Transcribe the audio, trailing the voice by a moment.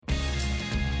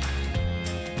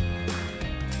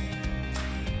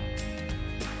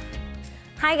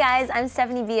Hi guys, I'm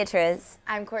Stephanie Beatriz.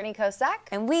 I'm Courtney Kosak.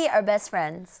 And we are best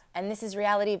friends. And this is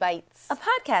Reality Bites. A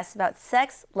podcast about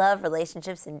sex, love,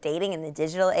 relationships, and dating in the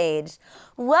digital age.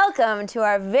 Welcome to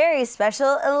our very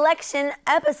special election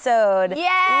episode.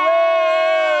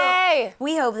 Yay! Woo!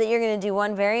 We hope that you're going to do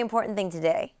one very important thing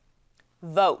today.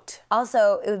 Vote.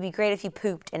 Also, it would be great if you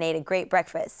pooped and ate a great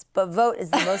breakfast, but vote is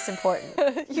the most important.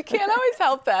 You can't always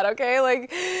help that, okay?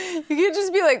 Like, you can't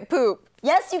just be like, poop.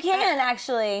 Yes, you can,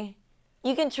 actually.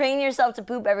 You can train yourself to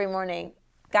poop every morning.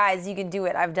 Guys, you can do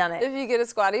it. I've done it. If you get a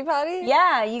squatty potty?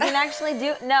 Yeah, you can actually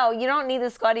do, no, you don't need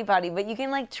the squatty potty, but you can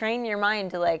like train your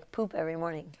mind to like poop every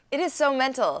morning. It is so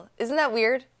mental. Isn't that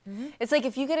weird? Mm-hmm. It's like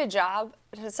if you get a job,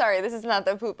 sorry, this is not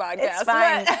the poop podcast. It's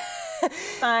fine.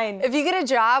 It's fine. If you get a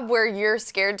job where you're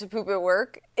scared to poop at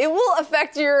work, it will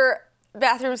affect your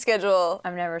bathroom schedule.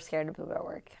 I'm never scared to poop at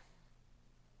work.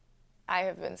 I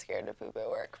have been scared to poop at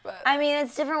work, but... I mean,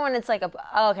 it's different when it's like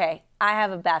okay, I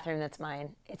have a bathroom that's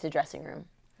mine. It's a dressing room.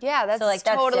 Yeah, that's, so, like,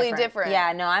 that's totally different.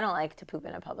 Yeah, no, I don't like to poop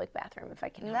in a public bathroom if I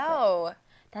can help it.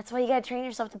 That's why you gotta train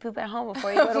yourself to poop at home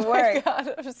before you go to work. Oh my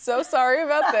God, I'm so sorry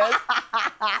about this.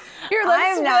 Here,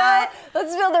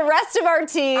 let's spill the rest of our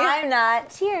tea. I'm not.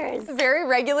 Cheers. Very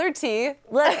regular tea.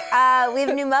 Look, we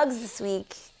have new mugs this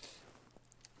week.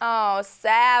 Oh,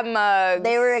 sad mugs.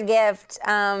 They were a gift.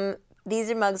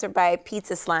 These mugs are by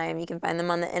Pizza Slime. You can find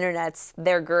them on the internets.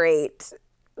 They're great.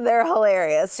 They're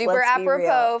hilarious. Super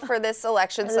apropos for this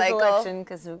election cycle.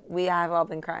 Because we have all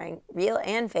been crying. Real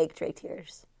and fake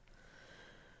tears.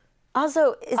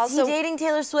 Also, is he dating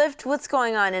Taylor Swift? What's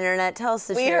going on, internet? Tell us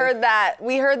the truth.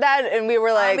 We heard that, and we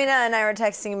were like... Amina and I were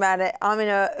texting about it.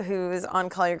 Amina, who's on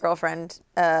Call Your Girlfriend,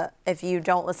 if you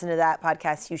don't listen to that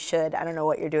podcast, you should. I don't know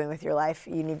what you're doing with your life.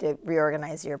 You need to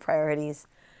reorganize your priorities.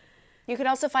 You can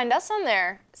also find us on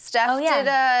there. Steph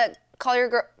did Call Your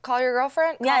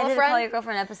Girlfriend? Yeah, I did a Call Your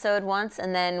Girlfriend episode once,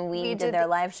 and then we did their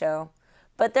live show.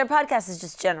 But their podcast is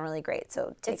just generally great, so take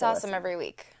a listen. It's awesome every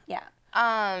week. Yeah.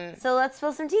 So let's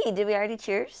spill some tea. Did we already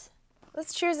cheers?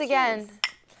 Let's cheers again.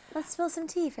 Let's spill some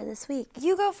tea for this week.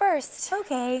 You go first.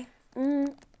 Okay.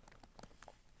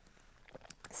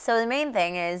 So the main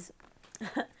thing is,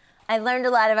 I learned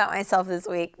a lot about myself this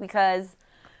week because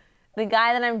the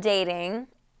guy that I'm dating,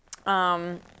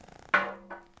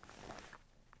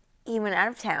 he went out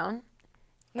of town.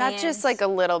 Not just like a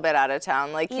little bit out of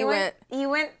town. Like he went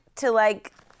to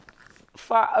like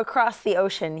far across the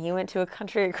ocean. He went to a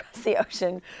country across the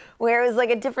ocean where it was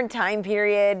like a different time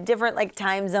period, different like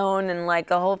time zone and like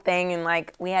a whole thing. And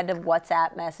like we had to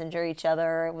WhatsApp messenger each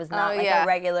other. It was not a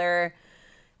regular,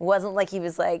 it wasn't like he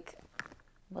was like, it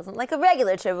wasn't like a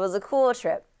regular trip. It was a cool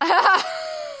trip.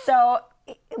 So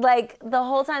like the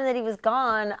whole time that he was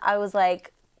gone, I was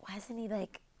like, why isn't he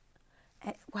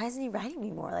writing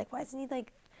me more? Like, why isn't he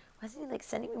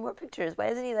sending me more pictures? Why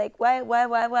isn't he like,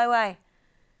 why?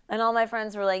 And all my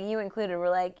friends were like, you included, were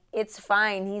like, it's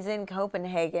fine. He's in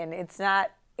Copenhagen. He's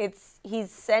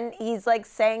like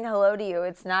saying hello to you.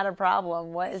 It's not a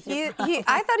problem. What is your problem?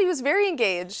 I thought he was very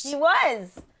engaged. He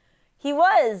was.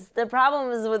 The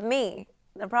problem is with me.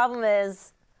 The problem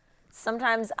is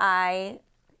sometimes I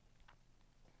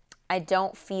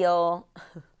don't feel,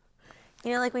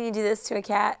 you know, like when you do this to a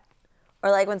cat,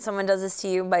 or like when someone does this to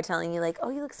you by telling you like, oh,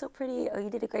 you look so pretty, oh, you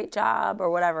did a great job, or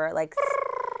whatever, like,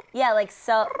 yeah, like,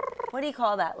 so, what do you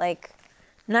call that? Like,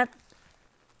 not,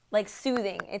 like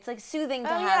soothing. It's like soothing to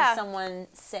have someone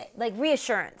say, like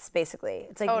reassurance, basically.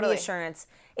 It's like reassurance.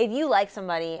 If you like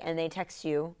somebody and they text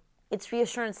you, it's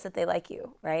reassurance that they like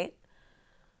you, right?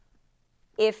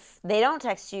 If they don't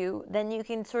text you, then you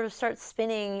can sort of start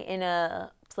spinning in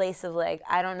a place of like,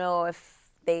 I don't know if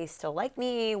they still like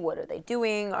me. What are they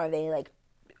doing? Are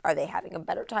they having a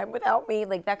better time without me?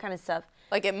 Like that kind of stuff.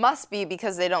 Like it must be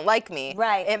because they don't like me.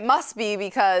 Right. It must be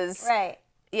because. Right.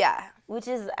 Yeah. Which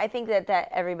is, I think that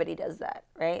everybody does that,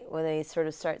 right? Where they sort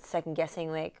of start second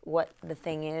guessing like what the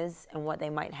thing is and what they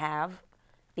might have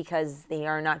because they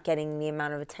are not getting the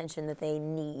amount of attention that they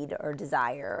need or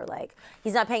desire. Or like,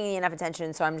 he's not paying me enough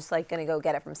attention, so I'm just like gonna go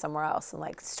get it from somewhere else and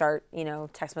like start, you know,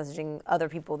 text messaging other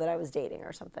people that I was dating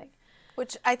or something.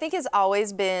 Which I think has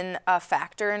always been a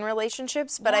factor in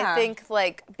relationships, but I think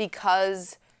like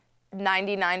because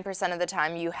 99% of the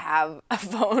time you have a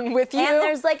phone with you. And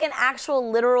there's like an actual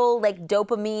literal like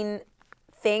dopamine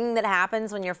thing that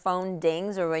happens when your phone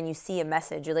dings or when you see a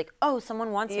message. You're like, oh,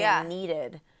 someone wants me, I'm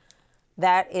needed.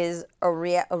 That is a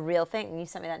real thing. You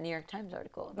sent me that New York Times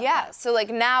article about that. So like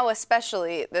now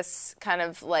especially this kind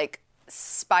of like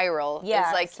spiral is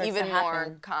like even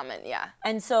more common,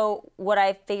 And so what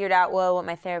I figured out, what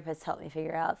my therapist helped me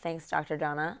figure out, thanks Dr.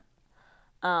 Donna,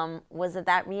 was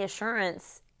that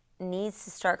reassurance needs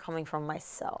to start coming from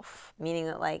myself, meaning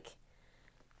that, like,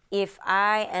 if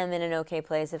I am in an okay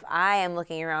place, if I am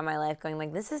looking around my life going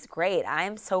like, this is great,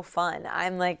 I'm so fun,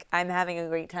 I'm having a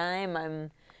great time,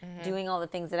 I'm doing all the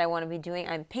things that I want to be doing,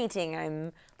 I'm painting,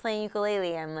 I'm playing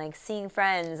ukulele, I'm like seeing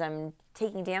friends, I'm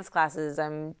taking dance classes,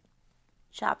 I'm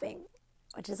shopping,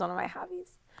 which is one of my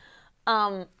hobbies.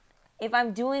 If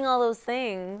I'm doing all those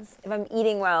things, if I'm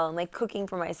eating well and like cooking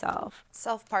for myself.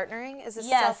 Self-partnering? Is this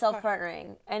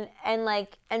self-partnering.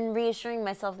 And reassuring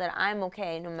myself that I'm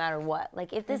okay no matter what.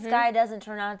 Like if this guy doesn't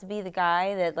turn out to be the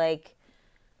guy that like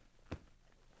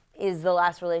is the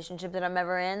last relationship that I'm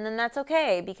ever in, then that's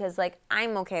okay because like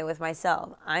I'm okay with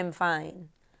myself. I'm fine.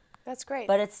 That's great.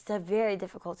 But it's very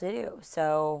difficult to do.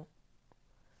 So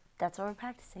that's what we're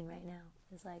practicing right now.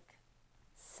 Is like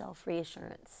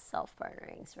self-reassurance,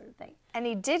 self-partnering sort of thing. And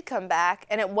he did come back,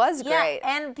 and it was great.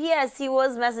 Yeah, and P.S. he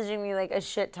was messaging me like a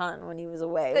shit ton when he was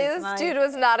away. This dude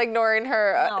was not ignoring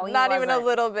her, not even a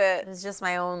little bit. It was just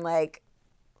my own like...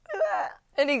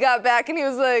 And he got back, and he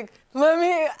was like, let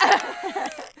me...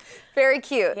 Very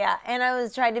cute. Yeah, and I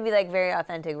was trying to be like very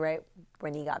authentic right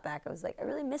when he got back. I was like, I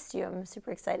really missed you. I'm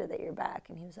super excited that you're back.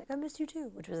 And he was like, I missed you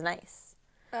too, which was nice.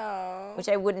 Oh. Which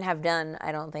I wouldn't have done,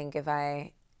 I don't think, if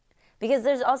I... Because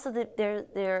there's also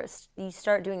you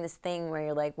start doing this thing where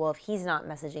you're like, well, if he's not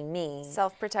messaging me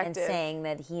self-protective and saying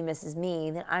that he misses me,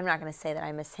 then I'm not going to say that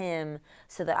I miss him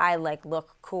so that I like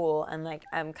look cool and like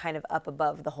I'm kind of up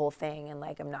above the whole thing and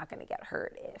like I'm not going to get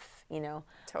hurt if, you know.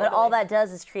 Totally. But all that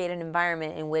does is create an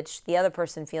environment in which the other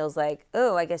person feels like,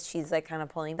 oh, I guess she's like kind of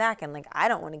pulling back and like I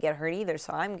don't want to get hurt either,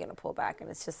 so I'm going to pull back. And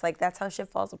it's just like that's how shit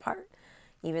falls apart,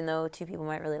 even though two people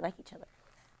might really like each other.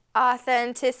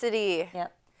 Authenticity.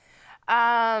 Yep.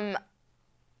 I'm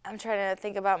trying to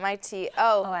think about my tea.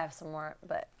 Oh, I have some more,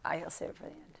 but I'll save it for the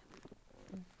end.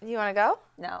 You want to go?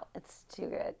 No, it's too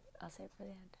good. I'll save it for the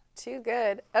end. Too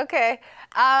good. Okay.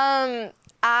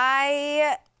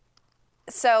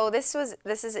 So this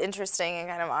is interesting and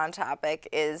kind of on topic.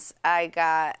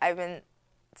 I've been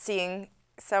seeing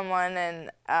someone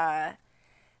and I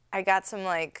got some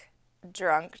like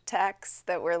drunk texts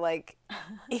that were like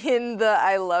in the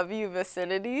I love you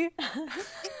vicinity.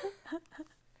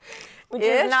 Which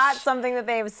is not something that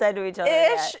they have said to each other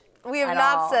yet. We have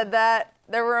not said that.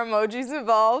 There were emojis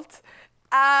involved.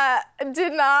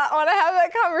 Did not want to have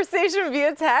that conversation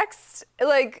via text.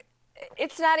 Like,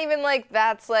 it's not even like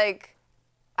that's like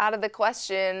out of the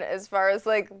question as far as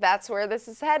like that's where this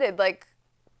is headed. Like,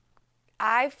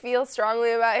 I feel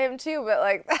strongly about him too, but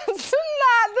like this is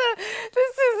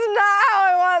not how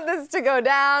I want this to go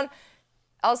down.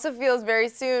 Also feels very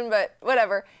soon, but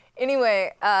whatever.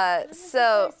 Anyway,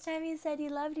 so the first time you said you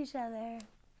loved each other.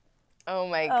 Oh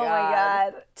my God. Oh my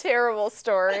God. Terrible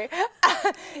story.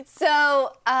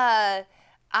 So, I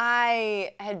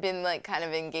had been like kind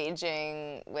of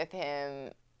engaging with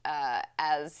him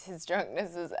as his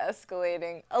drunkenness was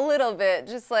escalating a little bit,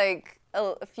 just like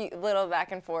a few little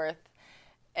back and forth.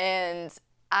 And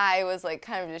I was like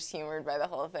kind of just humored by the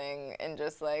whole thing and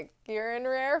just like, you're in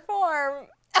rare form.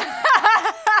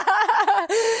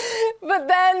 But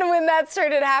then when that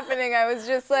started happening, I was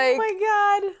just like, oh my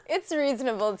God. It's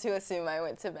reasonable to assume I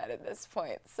went to bed at this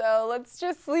point. So let's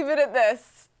just leave it at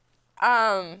this.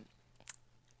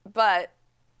 But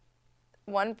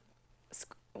one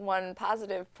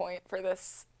positive point for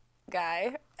this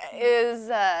guy is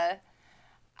I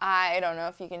don't know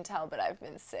if you can tell, but I've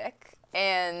been sick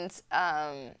and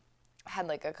had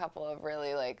like a couple of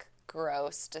really like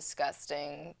gross,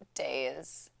 disgusting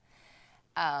days.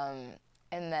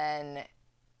 And then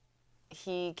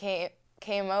he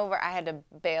came over. I had to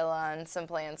bail on some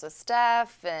plans with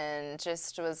Steph and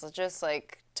was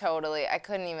like totally, I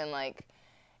couldn't even like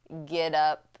get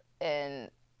up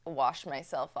and wash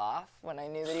myself off when I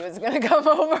knew that he was going to come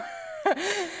over.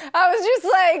 I was just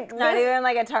like... Not even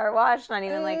like a tar wash? Not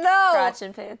even like scratch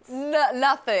and pits? No,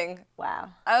 nothing. Wow.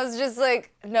 I was just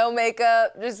like, no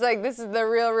makeup, just like, this is the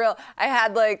real. I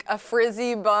had like a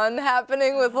frizzy bun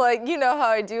happening with like, you know how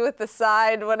I do with the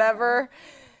side, whatever.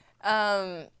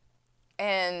 And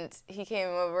he came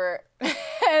over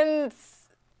and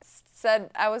said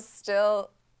I was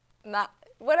still not,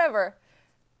 whatever.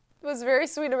 Was very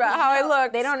sweet about how I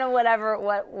looked. They don't know whatever,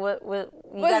 what you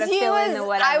gotta fill in the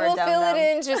whatever. I will fill it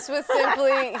in just with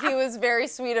simply, he was very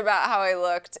sweet about how I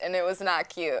looked and it was not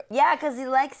cute. Yeah, because he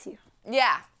likes you.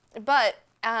 Yeah, but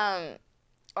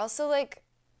also like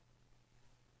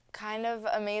kind of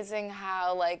amazing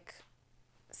how like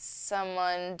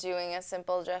someone doing a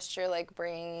simple gesture like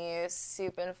bringing you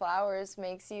soup and flowers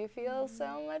makes you feel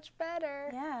so much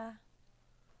better. Yeah.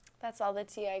 That's all the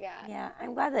tea I got. Yeah,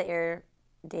 I'm glad that you're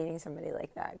dating somebody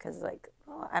like that because, like,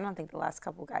 well, I don't think the last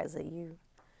couple guys that you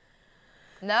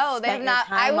No, they have spent your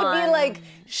not. I time would be on- like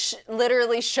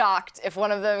literally shocked if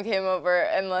one of them came over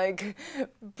and like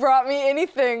brought me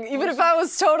anything, even if I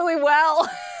was totally well.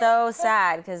 so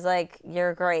sad because, like,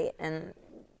 you're great and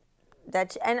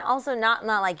and also not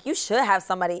like you should have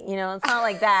somebody, you know, it's not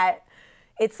like that.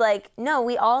 It's like, no,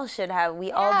 we all should have,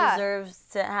 we all Yeah.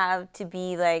 deserve to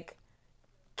be like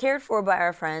cared for by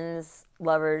our friends,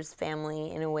 lovers,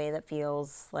 family in a way that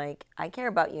feels like I care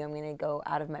about you. I'm going to go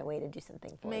out of my way to do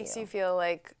something for Makes you. you feel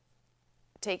like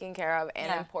taken care of and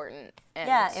Yeah. important. And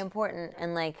Yeah, important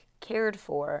and like cared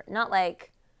for. Not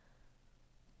like,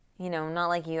 you know, not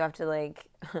like you have to like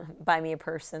buy me a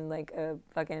purse and like a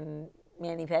fucking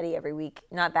mani-pedi every week.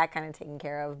 Not that kind of taken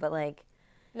care of, but like,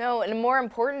 No, and more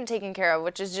important taken care of,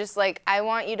 which is just like I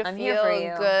want you to I'm here for feel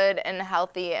you. good and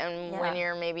healthy, and when Yeah.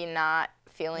 you're maybe not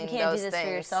feeling you can't those do this things.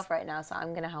 for yourself right now, so I'm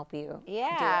going to help you.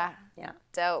 Yeah. Do it. Yeah.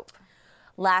 Dope.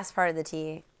 Last part of the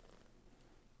tea.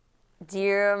 Do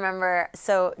you remember?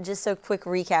 So, just so quick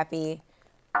recappy.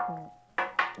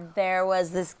 There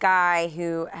was this guy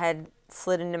who had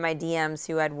slid into my DMs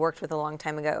who I'd worked with a long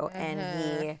time ago, and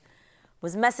he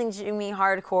was messaging me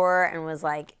hardcore and was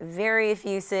like very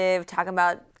effusive, talking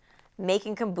about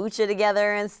making kombucha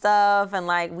together and stuff, and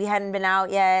like we hadn't been out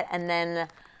yet. And then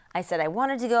I said I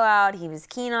wanted to go out. He was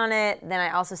keen on it. Then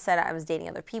I also said I was dating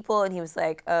other people, and he was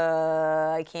like,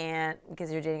 I can't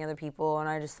because you're dating other people, and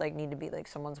I just like need to be like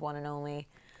someone's one and only.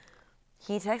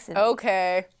 He texted me.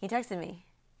 Okay. He texted me.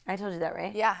 I told you that,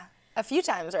 right? Yeah. A few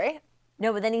times, right?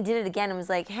 No, but then he did it again and was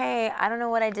like, hey, I don't know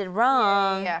what I did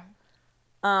wrong. Yeah.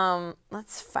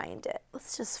 Let's find it.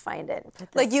 Let's just find it. And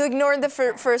put this- Like you ignored the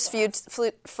first few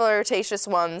flirtatious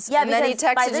ones, yeah, and then he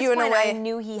because by texted this you in a point, way. I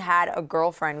knew he had a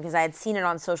girlfriend because I had seen it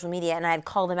on social media and I had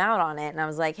called him out on it. And I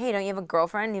was like, hey, don't you have a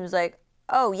girlfriend? And he was like,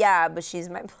 oh, yeah, but she's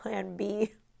my plan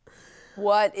B.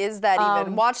 What is that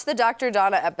even? Watch the Dr.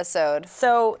 Donna episode.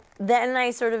 So then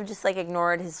I sort of just like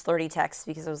ignored his flirty texts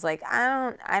because I was like,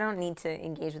 I don't need to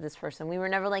engage with this person. We were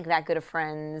never like that good of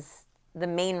friends. The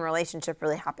main relationship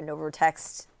really happened over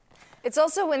text. It's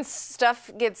also when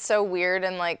stuff gets so weird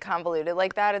and like convoluted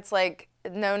like that, it's like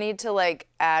no need to like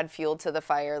add fuel to the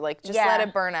fire. Like just Yeah. let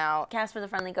it burn out. Casper the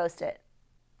Friendly Ghosted.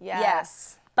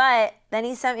 Yes. But then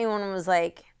he sent me one and was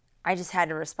like, I just had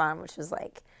to respond, which was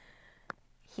like,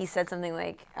 he said something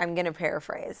like, I'm going to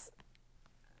paraphrase.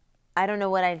 I don't know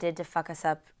what I did to fuck us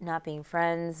up not being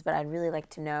friends, but I'd really like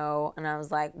to know. And I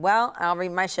was like, well, I'll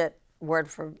read my shit word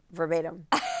for verbatim.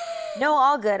 No,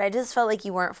 all good. I just felt like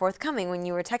you weren't forthcoming when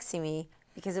you were texting me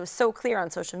because it was so clear on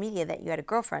social media that you had a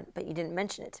girlfriend, but you didn't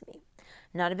mention it to me.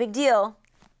 Not a big deal.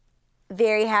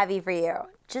 Very happy for you.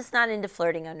 Just not into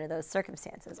flirting under those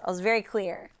circumstances. I was very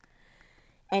clear.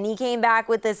 And he came back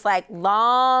with this like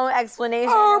long explanation.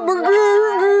 of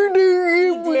why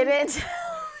he didn't.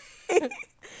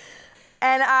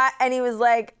 And he was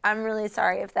like, I'm really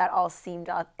sorry if that all seemed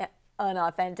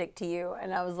unauthentic to you.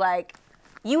 And I was like,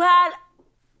 you had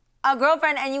a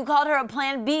girlfriend and you called her a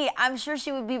plan B. I'm sure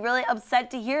she would be really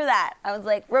upset to hear that. I was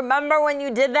like, remember when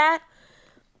you did that?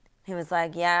 He was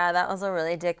like, yeah, that was a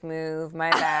really dick move. My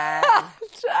bad.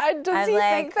 Does he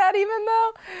like- think that even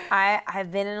though?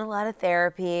 I've been in a lot of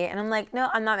therapy. And I'm like, no,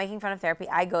 I'm not making fun of therapy.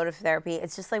 I go to therapy.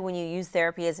 It's just like when you use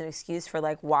therapy as an excuse for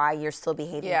like why you're still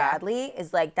behaving Yeah. badly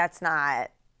is like, that's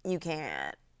not, you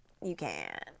can't.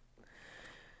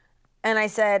 And I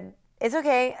said, it's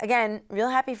okay. Again, real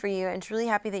happy for you and truly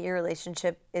happy that your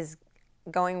relationship is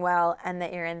going well and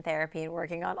that you're in therapy and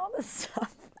working on all this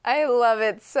stuff. I love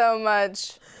it so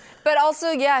much. But also,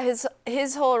 yeah,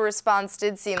 his whole response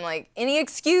did seem like any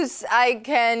excuse I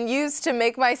can use to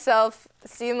make myself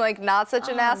seem like not such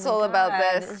an asshole about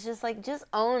God. this. It's just like, just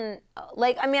own,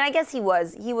 like, I mean, I guess he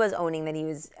was owning that he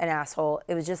was an asshole.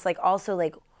 It was just like, also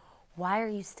like, why are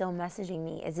you still messaging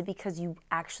me? Is it because you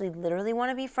actually literally want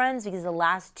to be friends? Because the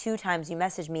last 2 times you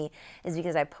messaged me is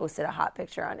because I posted a hot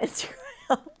picture on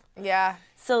Instagram. Yeah.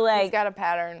 So like, He's got a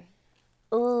pattern.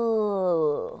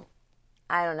 ooh,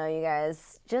 I don't know, you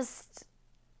guys. Just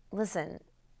listen.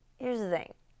 Here's the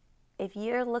thing. If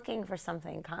you're looking for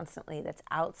something constantly that's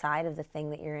outside of the thing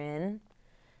that you're in,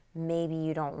 maybe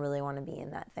you don't really want to be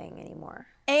in that thing anymore.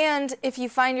 And if you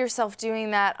find yourself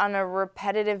doing that on a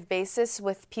repetitive basis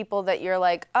with people that you're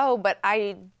like, oh, but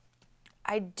I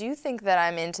do think that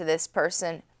I'm into this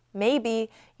person, maybe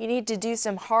you need to do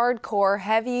some hardcore,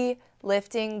 heavy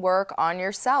lifting work on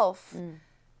yourself.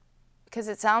 Because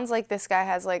it sounds like this guy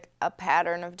has like a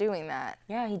pattern of doing that.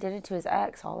 Yeah, he did it to his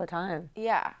ex all the time,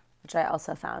 Yeah. which I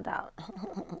also found out.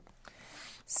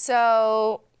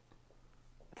 So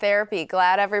Therapy.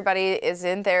 Glad everybody is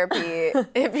in therapy.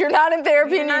 If you're not in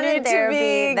therapy and you need to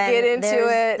be, get into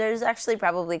it. There's actually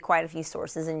probably quite a few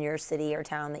sources in your city or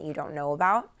town that you don't know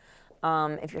about.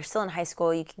 If you're still in high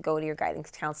school, you can go to your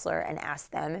guidance counselor and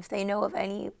ask them if they know of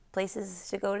any places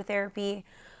to go to therapy.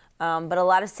 But a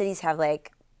lot of cities have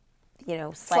like,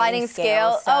 sliding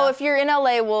scale stuff. Oh, if you're in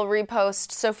LA, we'll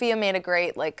repost. Sophia made a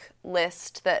great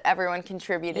list that everyone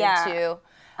contributed to.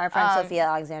 Our friend Sophia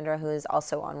Alexandra, who is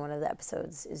also on one of the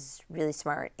episodes, is really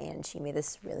smart, and she made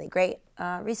this really great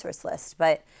resource list.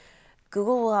 But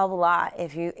Google will help a lot.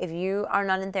 If you are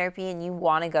not in therapy and you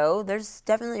want to go, there's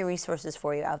definitely resources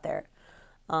for you out there.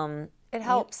 It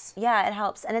helps. It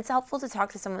helps. And it's helpful to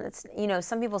talk to someone that's,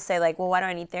 some people say like, well, why do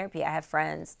I need therapy? I have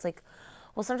friends. It's like,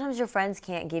 well, sometimes your friends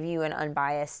can't give you an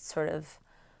unbiased sort of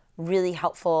really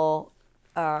helpful,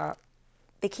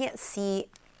 they can't see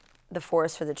the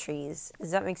forest for the trees.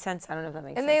 Does that make sense? I don't know if that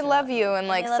makes sense. And they love you, and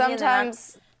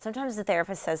sometimes the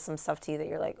therapist says some stuff to you that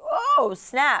you're like, oh,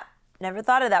 snap. Never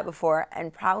thought of that before.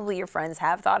 And probably your friends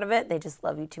have thought of it. They just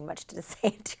love you too much to say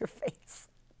it to your face.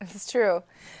 It's true.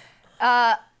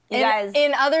 You guys,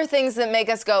 in other things that make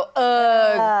us go,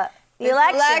 ugh. The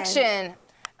election.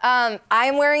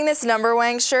 I'm wearing this Number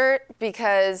Wang shirt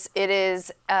because it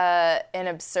is an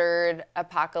absurd,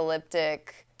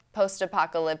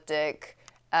 post-apocalyptic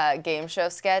game show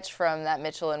sketch from that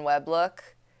Mitchell and Webb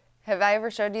look. Have I ever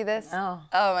showed you this? No.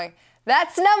 Oh my.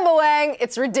 That's Number Wang.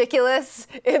 It's ridiculous.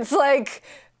 It's like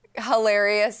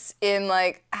hilarious in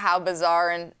like how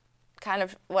bizarre and kind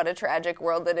of what a tragic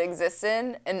world that exists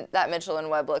in. And that Mitchell and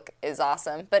Webb look is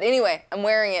awesome. But anyway, I'm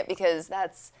wearing it because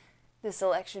this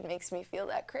election makes me feel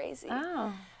that crazy.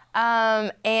 Oh.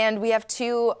 And we have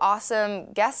two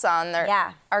awesome guests on there.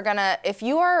 Yeah. Are gonna, if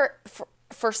you are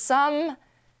for some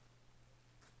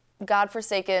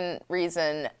godforsaken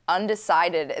reason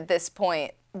undecided at this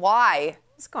point, why?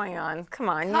 What's going on? Come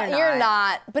on, You're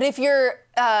not. But if you're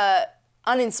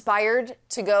uninspired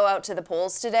to go out to the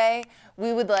polls today,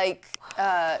 we would like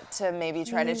to maybe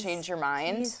try to change your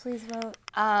mind. Please vote.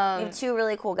 We have two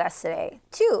really cool guests today.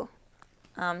 Two.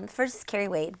 The first is Carrie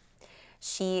Wade.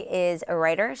 She is a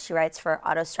writer. She writes for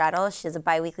Autostraddle. She has a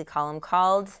bi-weekly column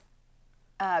called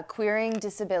Queering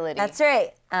Disability. That's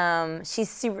right. She's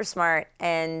super smart,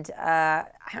 and I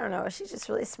don't know, she's just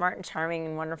really smart and charming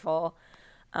and wonderful.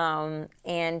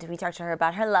 And we talked to her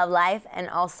about her love life and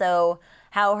also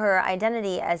how her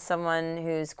identity as someone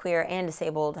who's queer and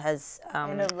disabled has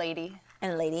and a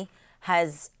lady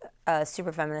has a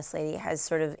super feminist lady has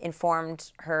sort of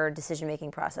informed her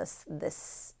decision-making process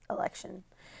this election.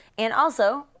 And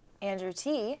also Andrew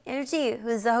T,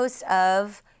 who's the host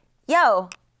of Yo,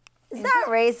 is that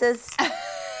racist?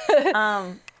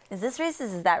 Is this racist?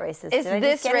 Is that racist? Is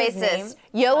this racist?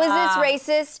 Yo, is this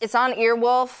racist? It's on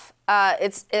Earwolf.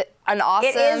 It's an awesome.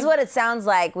 It is what it sounds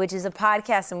like, which is a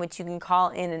podcast in which you can call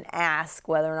in and ask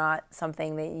whether or not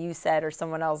something that you said or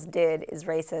someone else did is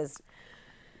racist.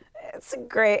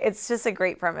 It's just a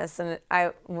great premise, and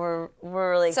we're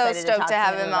really excited so stoked to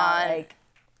have him on. Like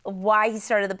why he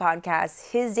started the podcast,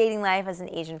 his dating life as an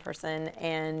Asian person,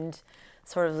 and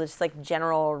sort of just like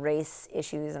general race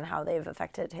issues and how they've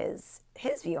affected his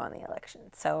view on the election.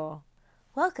 So,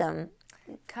 welcome.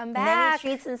 Come back.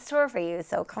 Many treats in store for you,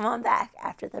 so come on back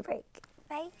after the break.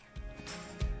 Bye.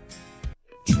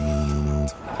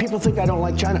 People think I don't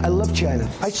like China. I love China.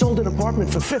 I sold an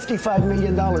apartment for $55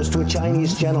 million to a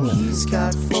Chinese gentleman. He's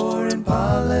got foreign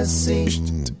policy.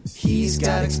 He's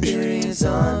got experience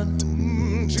on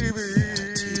TV.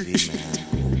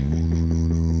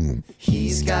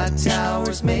 He's got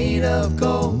towers made of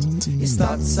gold. His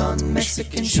thoughts on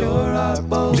Mexican sure are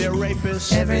bold. They're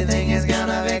rapists. Everything is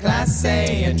gonna be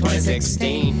classy in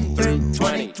 2016 through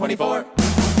 2024. The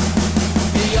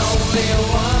only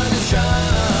one is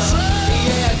Trump.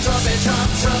 Yeah, Trumpity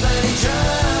Trump.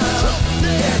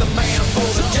 Yeah, the man for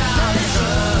the job is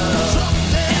Trump.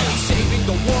 And he's saving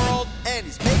the world, and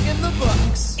he's making the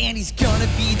bucks. And he's gonna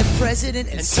be the president,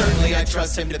 and certainly I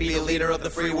trust him to be the leader of the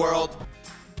free world.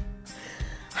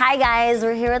 Hi guys,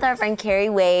 we're here with our friend Carrie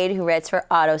Wade, who writes for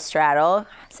Autostraddle.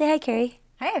 Say hi, Carrie.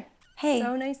 Hey. Hey.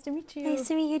 So nice to meet you. Nice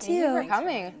to meet you too. Thank you for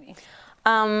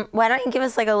coming. Why don't you give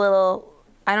us like a little,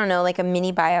 I don't know, like a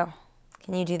mini bio?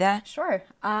 Can you do that? Sure.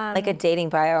 Like a dating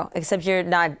bio, except you're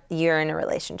in a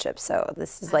relationship, so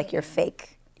this is like your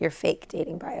fake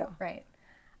dating bio. Right.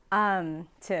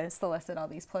 To solicit all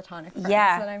these platonic friends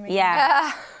Yeah, that I'm making.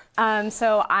 yeah.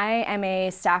 So I am a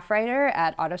staff writer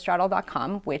at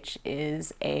autostraddle.com, which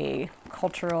is a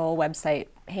cultural website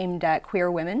aimed at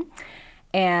queer women.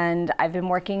 And I've been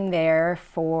working there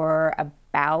for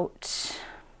about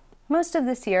most of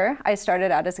this year. I started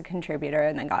out as a contributor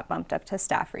and then got bumped up to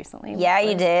staff recently. Yeah, which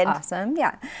you was did. Awesome,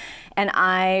 yeah. And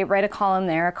I write a column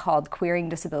there called Queering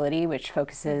Disability, which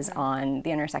focuses on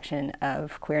the intersection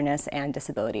of queerness and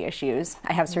disability issues.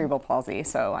 I have cerebral palsy,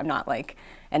 so I'm not like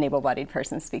an able-bodied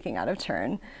person speaking out of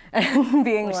turn and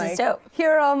being Which is like, dope.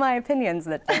 here are all my opinions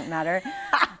that don't matter.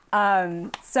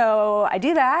 So I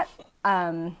do that.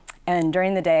 And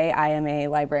during the day, I am a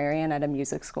librarian at a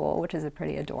music school, which is a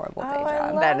pretty adorable day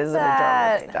job. That is an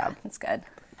adorable day job. It's good.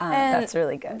 And That's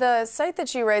really good. The site that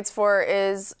she writes for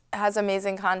has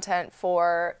amazing content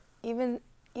for even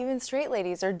straight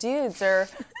ladies or dudes or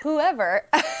whoever.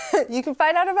 You can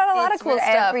find out about a lot of cool for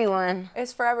stuff. everyone.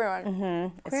 It's for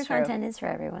everyone. Queer true. content is for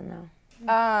everyone,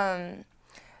 though.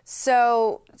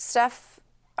 So Steph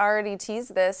already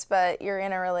teased this, but you're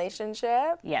in a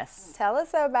relationship. Yes. Tell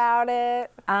us about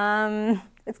it.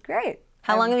 It's great.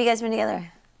 How long have you guys been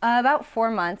together? About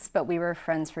 4 months, but we were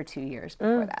friends for 2 years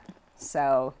before that.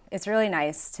 So it's really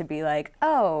nice to be like,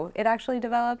 oh, it actually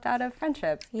developed out of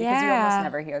friendship. Because you Yeah. almost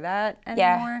never hear that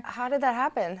Yeah. anymore. How did that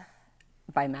happen?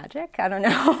 By magic? I don't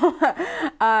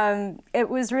know. It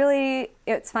was really,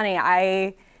 it's funny.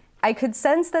 I could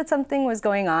sense that something was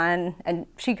going on, and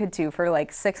she could too, for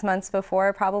like 6 months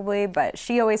before probably, but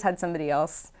she always had somebody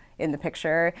else in the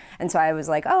picture. And so I was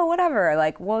like, oh, whatever,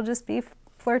 like we'll just be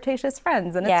flirtatious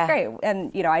friends and Yeah. it's great.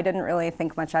 And I didn't really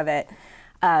think much of it.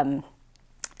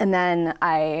 And then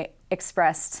I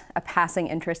expressed a passing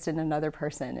interest in another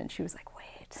person, and she was like,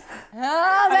 wait.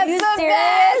 Oh, that's you the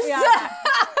serious? best!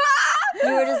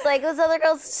 You were just like, this other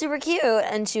girl's super cute.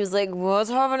 And she was like, what's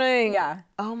happening? Yeah.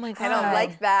 Oh my God. I don't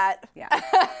like that. Yeah.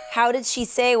 How did she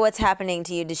say what's happening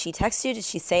to you? Did she text you? Did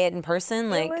she say it in person? It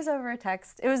Like, was over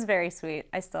text. It was very sweet.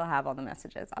 I still have all the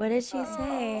messages. what did she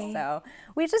say? So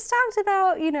we just talked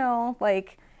about,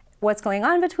 like what's going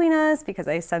on between us, because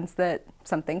I sense that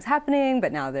something's happening,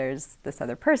 but now there's this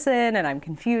other person and I'm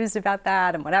confused about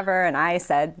that and whatever. And I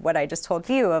said what I just told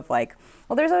you of like,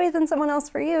 well, there's always been someone else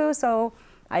for you. So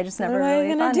I just never am I really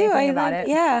gonna thought do? anything I about like- it.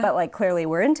 yeah. But like clearly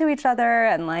we're into each other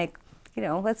and like,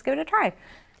 let's give it a try.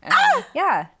 And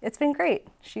yeah, it's been great.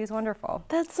 She's wonderful.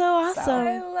 That's so awesome.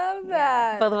 I love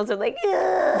that. Both of us are like,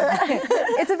 yeah.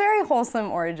 It's a very wholesome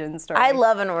origin story. I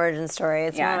love an origin story.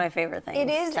 It's one Yeah. of my favorite things. It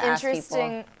is to ask people.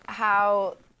 interesting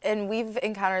how, and we've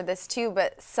encountered this too,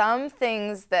 but some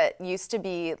things that used to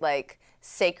be like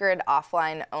sacred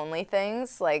offline only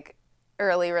things, like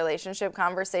early relationship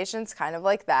conversations, kind of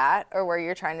like that, or where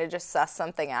you're trying to just suss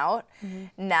something out,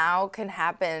 now can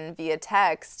happen via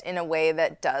text in a way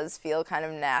that does feel kind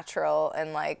of natural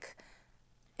and like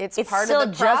it's part still of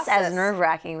the just process. as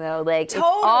nerve-wracking though. Like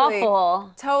Totally. it's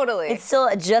awful. Totally. It's still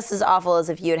just as awful as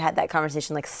if you had that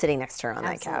conversation like sitting next to her on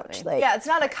that couch. Absolutely. Like, yeah, it's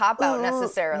not a cop-out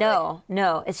necessarily.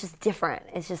 No, it's just different.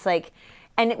 It's just like,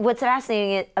 and what's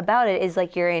fascinating about it is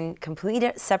like you're in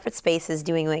completely separate spaces,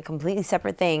 doing like completely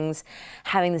separate things,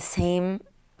 having the same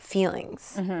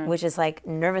feelings, which is like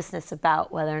nervousness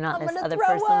about whether or not this gonna other throw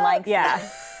person up. likes Yeah.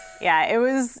 Yeah, it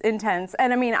was intense.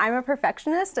 And I mean, I'm a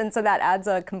perfectionist, and so that adds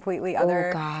a completely other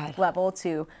God. level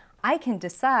to I can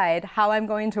decide how I'm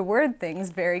going to word things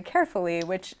very carefully,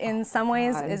 which in some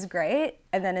ways is great,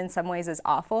 and then in some ways is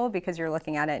awful because you're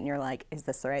looking at it and you're like, is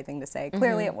this the right thing to say?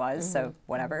 Clearly it was, so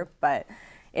whatever. But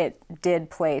it did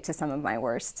play to some of my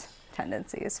worst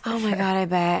tendencies. For Oh my sure. God, I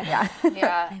bet. Yeah.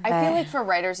 Yeah, I feel like for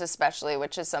writers especially,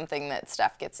 which is something that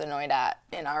Steph gets annoyed at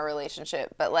in our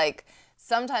relationship, but like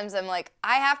sometimes I'm like,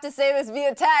 I have to say this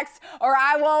via text or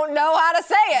I won't know how to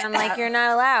say it. I'm like, you're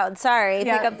not allowed. Sorry.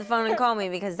 Yeah. Pick up the phone and call me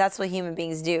because that's what human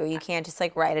beings do. You can't just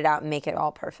like write it out and make it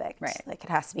all perfect. Right. Like it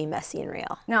has to be messy and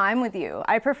real. No, I'm with you.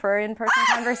 I prefer in-person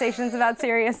conversations about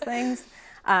serious things,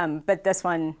 but this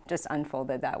one just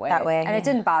unfolded that way. That way, and yeah. it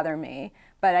didn't bother me.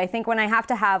 But I think when I have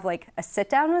to have like a sit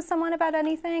down with someone about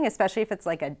anything, especially if it's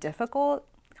like a difficult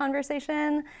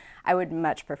conversation, I would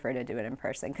much prefer to do it in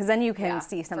person because then you can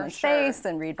see someone's face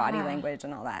and read body language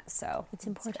and all that. So It's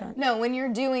important. No, when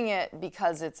you're doing it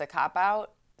because it's a cop-out,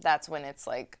 that's when it's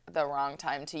like the wrong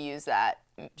time to use that.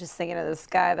 Just thinking of this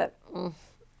guy that, all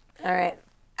right.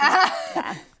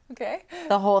 Okay.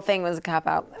 The whole thing was a cop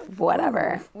out.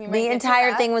 Whatever. might The get to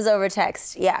entire that. thing was over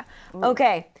text. Yeah.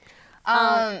 Okay.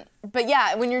 But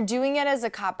yeah, when you're doing it as a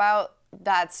cop-out,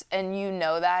 and you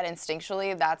know that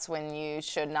instinctually, that's when you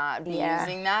should not be Yeah.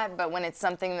 using that. But when it's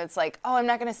something that's like, oh, I'm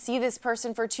not going to see this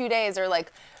person for 2 days, or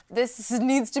like, this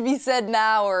needs to be said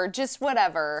now, or just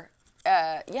whatever.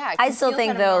 Yeah. it I can still feel think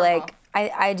kind of though, normal. like,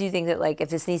 I do think that like if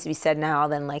this needs to be said now,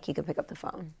 then like you could pick up the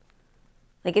phone.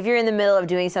 Like if you're in the middle of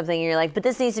doing something and you're like, but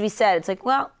this needs to be said, it's like,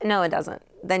 well, no, it doesn't.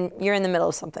 Then you're in the middle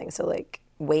of something. So like,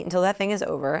 wait until that thing is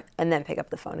over and then pick up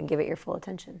the phone and give it your full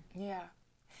attention. Yeah.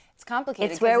 It's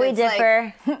complicated. It's where we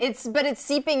differ. But it's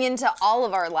seeping into all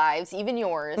of our lives, even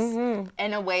yours,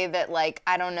 in a way that like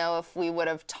I don't know if we would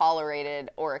have tolerated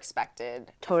or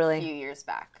expected Totally. a few years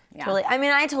back. Yeah. Totally. I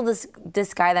mean, I told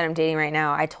this guy that I'm dating right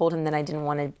now, I told him that I didn't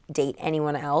want to date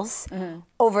anyone else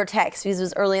over text because it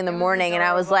was early in the morning and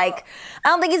I was like, I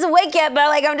don't think he's awake yet, but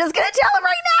like I'm just gonna tell him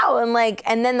right now.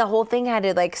 And then the whole thing had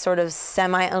to like sort of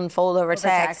semi unfold over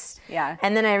text. Yeah.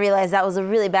 And then I realized that was a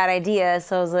really bad idea,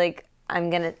 so I was like, I'm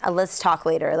gonna let's talk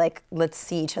later. Like let's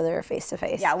see each other face to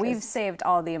face. Yeah, we've saved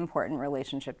all the important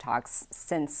relationship talks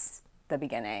since the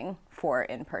beginning for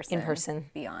in person. In person.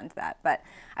 Beyond that. But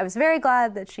I was very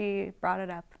glad that she brought it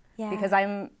up. Yeah. Because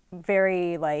I'm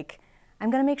very like, I'm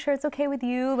gonna make sure it's okay with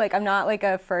you. Like I'm not like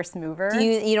a first mover.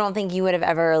 You don't think you would have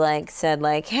ever like said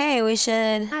like, hey, we should.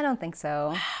 I don't think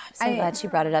so. I'm so glad she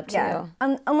brought it up too. Yeah.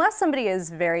 Unless somebody is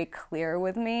very clear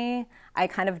with me, I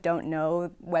kind of don't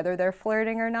know whether they're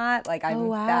flirting or not. Like I'm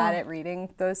bad at reading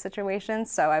those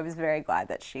situations. So I was very glad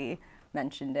that she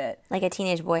mentioned it. Like a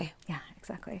teenage boy. Yeah,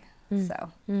 exactly.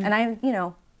 So, and I,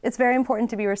 it's very important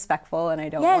to be respectful, and I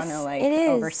don't Yes, want to like it is.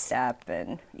 overstep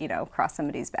and cross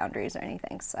somebody's boundaries or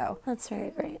anything. So That's very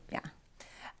great.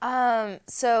 yeah.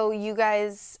 So you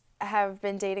guys have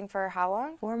been dating for how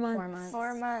long? 4 months.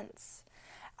 4 months.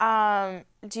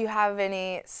 Do you have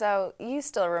any? So you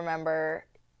still remember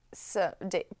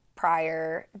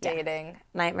prior dating?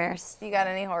 Nightmares. You got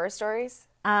any horror stories?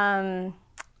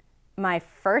 My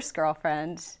first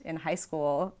girlfriend in high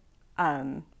school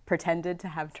pretended to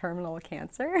have terminal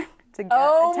cancer to get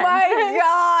Oh attention. my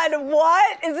God!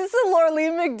 What is this? A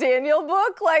Lorleen McDaniel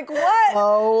book? Like what?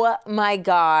 Oh my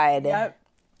God. Yep.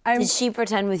 Did she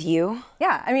pretend with you?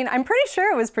 Yeah, I mean, I'm pretty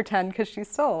sure it was pretend because she's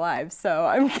still alive. So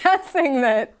I'm guessing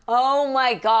that. Oh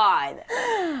my God.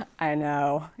 I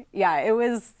know. Yeah, it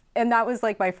was, and that was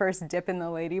like my first dip in the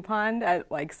lady pond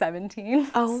at like 17.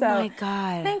 Oh So my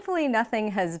God. Thankfully,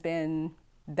 nothing has been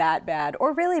that bad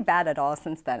or really bad at all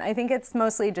since then. I think it's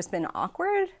mostly just been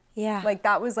awkward. Yeah. Like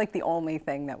that was like the only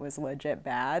thing that was legit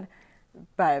bad.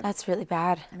 But That's really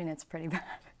bad. I mean, it's pretty bad.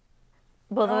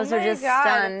 Both of us Oh are my just God.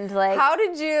 stunned. Like, How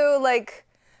did you like?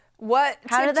 What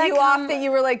How tipped did that you come- off that you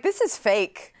were like, this is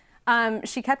fake?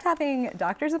 She kept having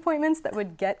doctor's appointments that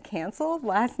would get canceled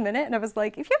last minute, and I was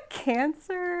like, if you have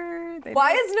cancer, they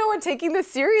Why don't- is no one taking this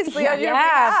seriously on your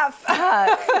yeah.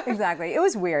 behalf? Exactly. It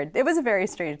was weird. It was a very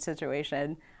strange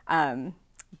situation.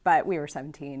 But we were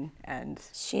 17 and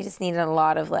she just needed a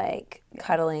lot of like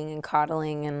cuddling and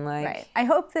coddling and like. right. I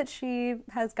hope that she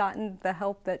has gotten the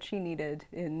help that she needed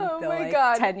in the my like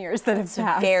God. 10 years that have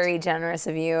passed. Very generous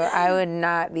of you. I would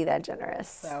not be that generous.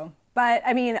 So, but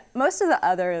I mean, most of the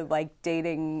other like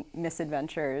dating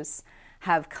misadventures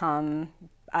have come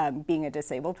being a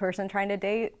disabled person trying to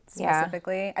date Yeah.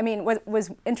 specifically. I mean, what was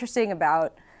interesting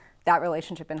about that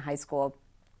relationship in high school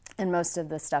and most of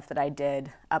the stuff that I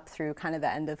did up through kind of the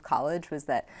end of college was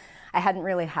that I hadn't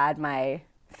really had my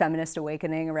feminist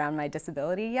awakening around my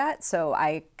disability yet. So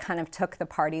I kind of took the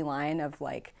party line of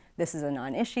like, this is a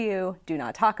non-issue, do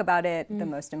not talk about it. The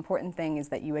most important thing is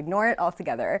that you ignore it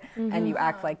altogether and you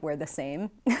act like we're the same,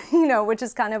 which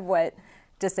is kind of what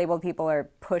disabled people are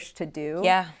pushed to do.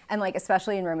 Yeah. And like,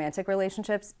 especially in romantic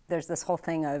relationships, there's this whole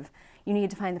thing of you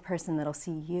need to find the person that'll see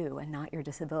you and not your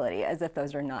disability, as if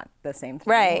those are not the same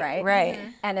thing, Right. Mm-hmm.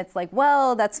 And it's like,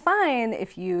 well, that's fine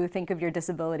if you think of your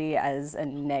disability as a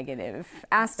negative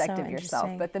aspect So of yourself.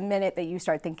 interesting. But the minute that you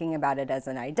start thinking about it as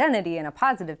an identity and a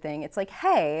positive thing, it's like,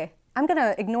 hey, I'm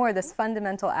gonna ignore this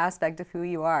fundamental aspect of who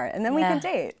you are, and then we Yeah. can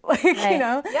date. Like,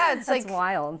 Yeah, it's that's like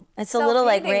wild. It's a little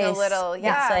like self-hating race. a little,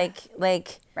 yeah. It's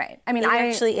like Right. I mean, it I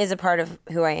actually is a part of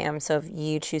who I am. So if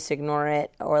you choose to ignore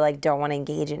it or like don't want to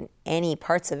engage in any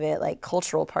parts of it, like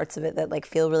cultural parts of it that like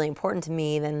feel really important to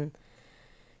me, then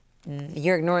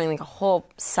you're ignoring like a whole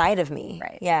side of me.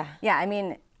 Right. Yeah. Yeah, I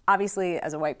mean, obviously,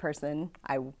 as a white person,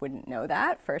 I wouldn't know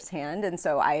that firsthand, and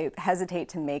so I hesitate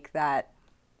to make that,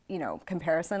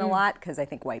 comparison a lot because I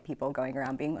think white people going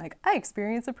around being like, I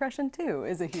experience oppression too,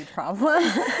 is a huge problem.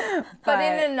 But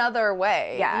in another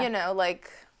way, Yeah. like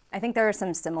I think there are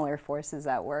some similar forces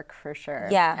at work for sure.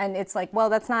 Yeah. And it's like, well,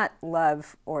 that's not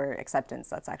love or acceptance.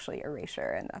 That's actually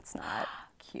erasure, and that's not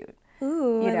cute.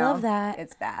 Ooh, I love that.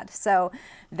 It's bad. So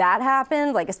that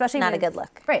happened, like especially Not a with- good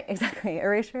look. Right, exactly.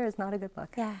 Erasure is not a good look.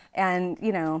 Yeah. And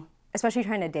especially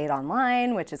trying to date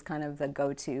online, which is kind of the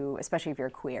go-to, especially if you're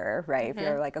queer, right? If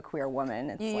you're like a queer woman,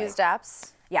 it's you like, used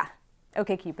apps. yeah,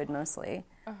 OkCupid mostly.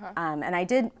 And I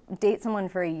did date someone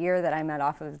for a year that I met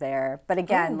off of there. But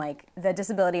again, like the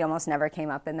disability almost never came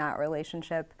up in that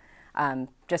relationship,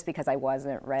 just because I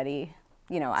wasn't ready.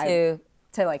 To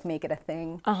to like make it a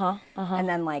thing. And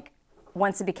then like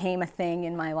once it became a thing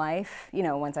in my life, you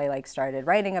know, once I like started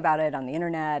writing about it on the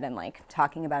internet and like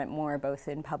talking about it more both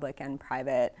in public and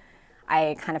private,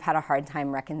 I kind of had a hard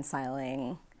time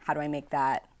reconciling how do I make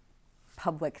that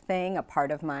public thing a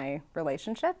part of my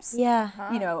relationships.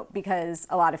 Yeah. You know, because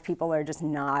a lot of people are just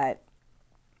not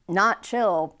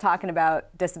chill talking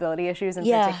about disability issues in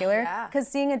particular. Because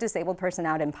seeing a disabled person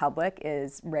out in public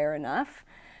is rare enough.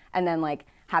 And then like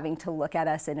having to look at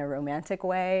us in a romantic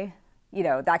way, you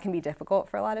know, that can be difficult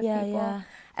for a lot of people. Yeah.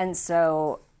 And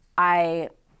so I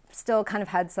still kind of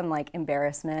had some like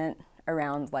embarrassment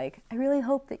around like, I really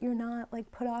hope that you're not like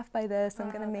put off by this.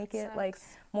 I'm gonna make it like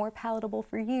more palatable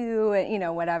for you, and, you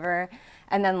know, whatever.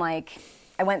 And then like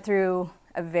I went through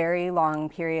a very long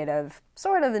period of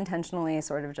sort of intentionally,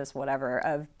 sort of just whatever,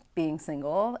 of being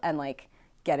single and like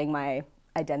getting my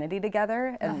identity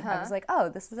together. And I was like, oh,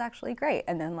 this is actually great.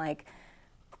 And then like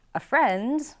a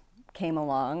friend came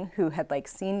along who had like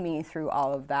seen me through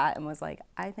all of that and was like,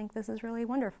 I think this is really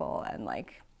wonderful and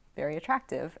like very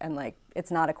attractive, and like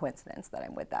it's not a coincidence that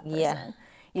I'm with that person.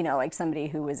 You know, like somebody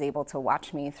who was able to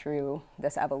watch me through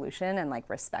this evolution and like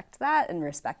respect that and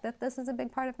respect that this is a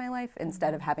big part of my life,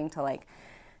 instead of having to like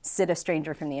sit a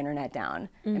stranger from the internet down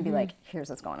and be like, here's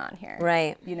what's going on here.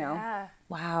 Right. You know? Yeah,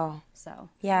 Wow. So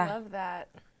Yeah. love that.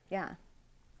 yeah,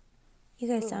 You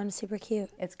guys sound super cute.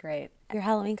 it's great. Your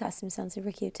Halloween costume sounds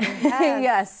super cute too.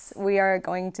 Yes, we are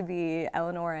going to be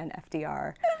Eleanor and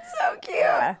FDR. So cute.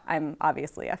 Yeah, I'm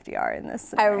obviously FDR in this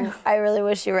scenario. I really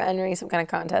wish you were entering some kind of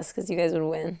contest because you guys would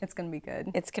win. It's gonna be good.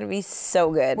 It's gonna be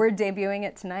so good. We're debuting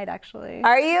it tonight, actually.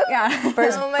 Are you? Yeah.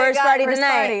 First, Oh my first God, party first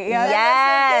tonight. party, yeah.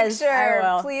 Yes. Send us a picture.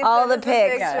 I will. Please All send the us a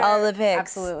pics. picture. All the pics.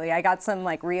 Absolutely. I got some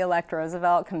like re-elect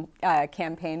Roosevelt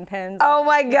campaign pins. Oh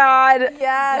my God.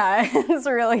 Yes. Yeah, it's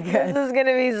really good. This is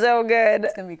gonna be so good.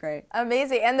 It's gonna be great.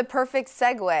 Amazing, and the perfect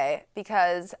segue,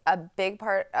 because a big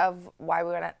part of why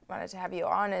we wanted to have you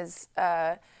on is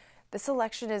this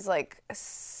election is like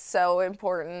so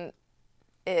important.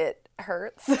 It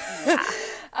hurts.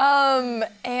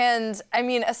 And I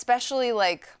mean, especially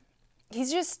like,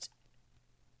 he's just,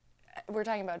 we're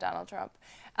talking about Donald Trump.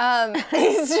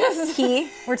 He's just,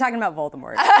 We're talking about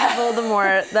Voldemort.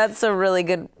 Voldemort. That's a really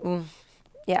good.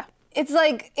 Yeah. it's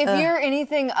like, if you're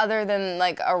anything other than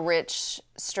like a rich,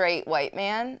 straight white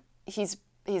man, he's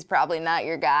probably not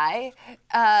your guy.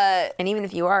 And even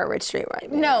if you are a rich straight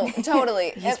white man. No,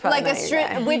 totally. probably Like not a your straight,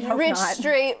 guy. rich, not.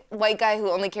 straight white guy who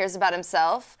only cares about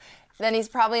himself, then he's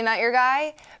probably not your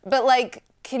guy. But like,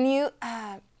 can you,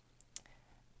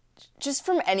 just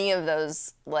from any of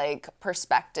those like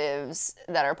perspectives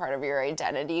that are part of your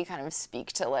identity, kind of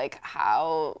speak to like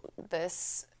how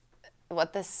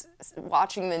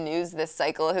watching the news this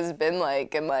cycle has been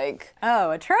like, and like,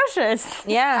 Oh, atrocious.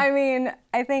 Yeah. I mean,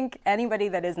 I think anybody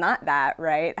that is not that,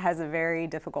 right, has a very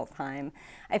difficult time.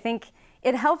 I think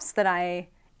it helps that I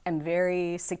am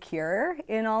very secure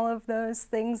in all of those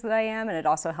things that I am, and it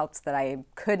also helps that I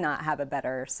could not have a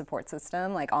better support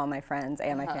system. Like all my friends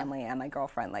and my family and my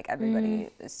girlfriend, like everybody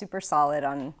is super solid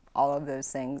on all of those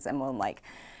things and will like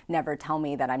never tell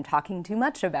me that I'm talking too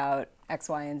much about X,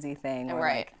 Y, and Z thing or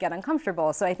Right. like get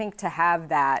uncomfortable. So I think to have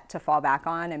that to fall back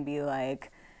on and be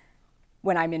like,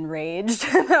 when I'm enraged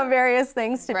about various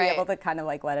things, to Right. be able to kind of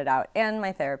like let it out. And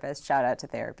my therapist, shout out to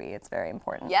therapy, it's very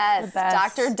important. yes, best.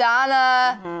 Dr.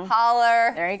 Donna,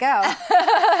 holler. There you go.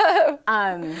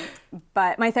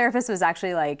 But my therapist was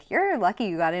actually like, you're lucky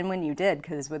you got in when you did,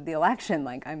 because with the election,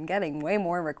 like I'm getting way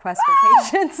more requests for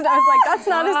patients. And I was like, that's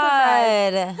not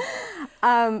a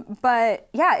surprise. But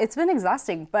yeah, it's been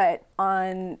exhausting. But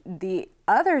on the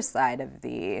other side of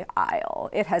the aisle,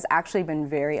 it has actually been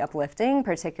very uplifting,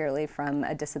 particularly from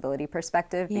a disability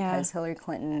perspective, Yeah. because Hillary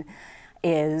Clinton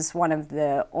is one of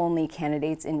the only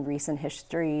candidates in recent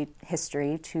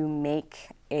history to make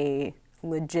a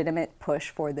legitimate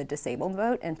push for the disabled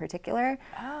vote in particular.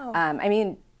 I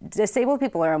mean, disabled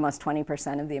people are almost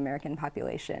 20% of the American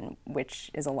population, which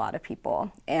is a lot of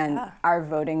people. And our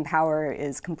voting power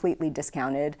is completely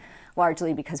discounted,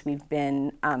 largely because we've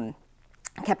been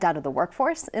kept out of the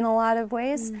workforce in a lot of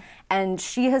ways. And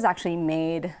she has actually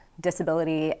made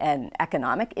disability an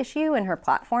economic issue in her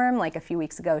platform. Like a few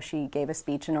weeks ago, she gave a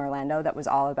speech in Orlando that was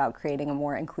all about creating a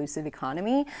more inclusive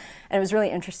economy. And it was really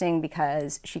interesting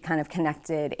because she kind of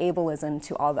connected ableism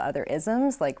to all the other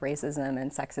isms like racism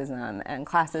and sexism and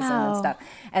classism and stuff.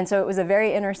 And so it was a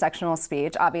very intersectional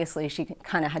speech. Obviously, she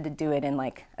kind of had to do it in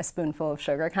like a spoonful of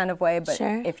sugar kind of way. But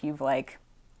Sure. if you've like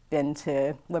been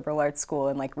to liberal arts school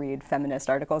and like read feminist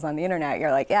articles on the internet,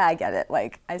 you're like, yeah, I get it.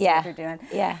 Like, I see what you're doing.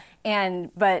 Yeah.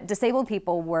 But disabled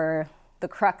people were the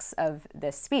crux of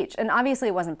this speech. And obviously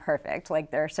it wasn't perfect.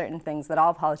 Like, there are certain things that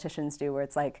all politicians do where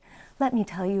it's like, let me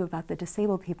tell you about the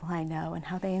disabled people I know and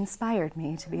how they inspired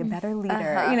me to be a better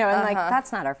leader. You know, and like,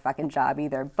 that's not our fucking job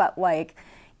either. But like,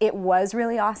 it was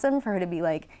really awesome for her to be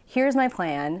like, here's my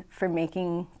plan for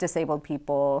making disabled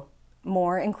people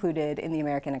more included in the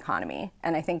American economy.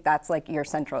 And I think that's like your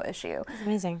central issue. That's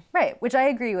amazing. Right, which I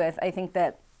agree with. I think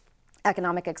that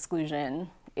economic exclusion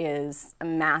is a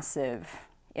massive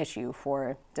issue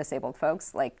for disabled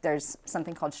folks. Like, there's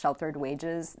something called sheltered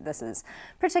wages. This is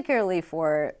particularly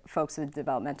for folks with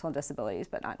developmental disabilities,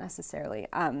 but not necessarily,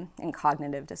 and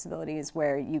cognitive disabilities,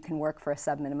 where you can work for a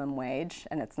sub-minimum wage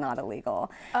and it's not illegal.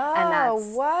 Oh, and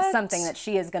that's what? something that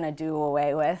she is going to do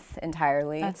away with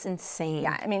entirely. That's insane.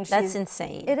 Yeah, I mean, that's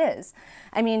insane. It is.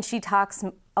 I mean, she talks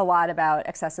a lot about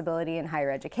accessibility in higher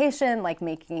education, like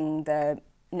making the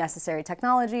necessary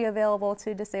technology available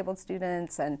to disabled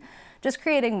students and just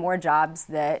creating more jobs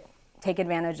that take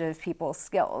advantage of people's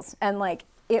skills. And like,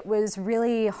 it was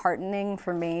really heartening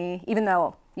for me, even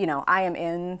though, you know, I am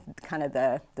in kind of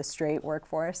the straight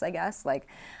workforce, I guess. Like,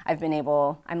 I'm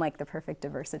like the perfect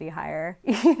diversity hire,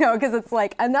 you know, because it's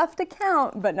like enough to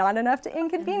count, but not enough to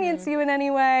inconvenience you in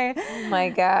any way. Oh my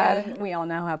God. And we all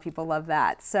know how people love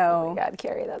that. So, Oh my God,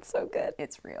 Carrie, that's so good.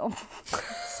 it's real.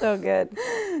 So good.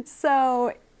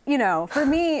 So, you know, for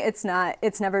me, it's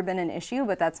never been an issue,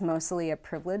 but that's mostly a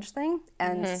privilege thing.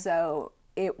 And so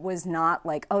it was not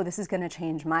like, oh, this is going to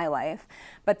change my life.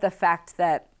 But the fact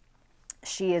that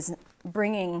she is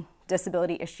bringing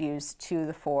disability issues to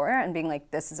the fore and being like,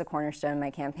 this is a cornerstone of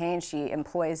my campaign. She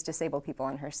employs disabled people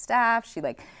on her staff. She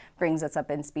like brings us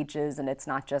up in speeches, and it's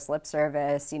not just lip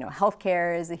service. You know,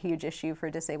 healthcare is a huge issue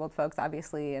for disabled folks,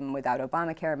 obviously, and without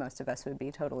Obamacare, most of us would be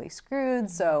totally screwed.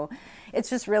 So it's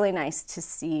just really nice to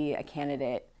see a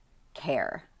candidate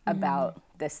care about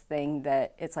this thing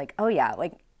that it's like, oh yeah,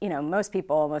 like, you know, most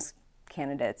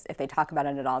candidates, if they talk about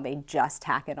it at all, they just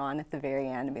tack it on at the very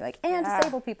end and be like, and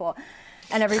disabled people.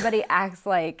 And everybody acts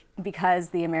like, because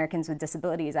the Americans with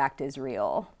Disabilities Act is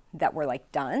real, that we're like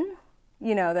done.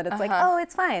 You know, that it's like, oh,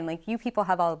 it's fine. Like, you people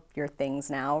have all your things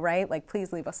now, right? Like,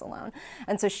 please leave us alone.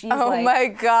 And so she's like, Oh my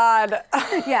God.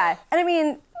 yeah. And I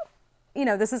mean, you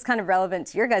know, this is kind of relevant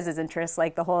to your guys' interests.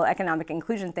 Like, the whole economic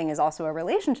inclusion thing is also a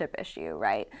relationship issue,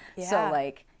 right? Yeah. So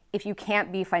like, if you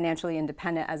can't be financially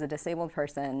independent as a disabled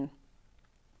person,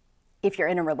 if you're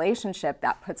in a relationship,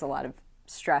 that puts a lot of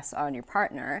stress on your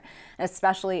partner,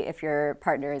 especially if your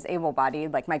partner is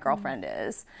able-bodied, like my girlfriend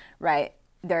is, right?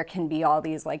 There can be all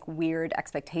these like weird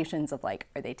expectations of like,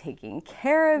 are they taking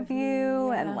care of you?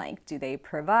 And like, do they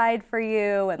provide for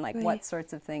you? And like, what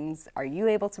sorts of things are you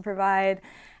able to provide?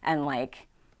 And like,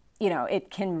 you know,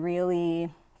 it can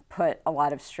really put a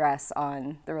lot of stress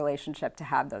on the relationship to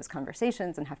have those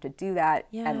conversations and have to do that.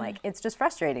 And like, it's just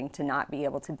frustrating to not be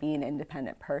able to be an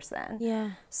independent person.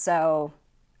 Yeah. So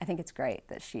I think it's great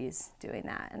that she's doing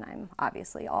that. And I'm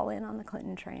obviously all in on the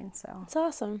Clinton train, so. It's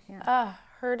awesome.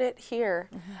 Heard it here.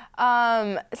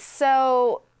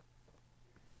 So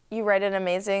you write an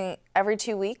amazing, every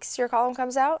 2 weeks your column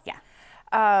comes out?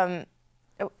 Yeah.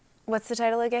 What's the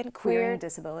title again? Queer and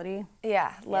Disability.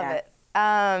 Yeah, love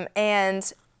Yeah. it.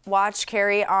 And watch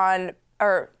Carrie on,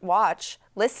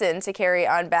 listen to Carrie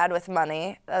on Bad with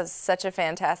Money. That was such a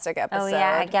fantastic episode. Oh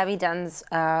yeah, Gabby Dunn's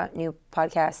new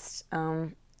podcast.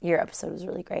 Your episode was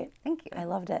really great. Thank you. I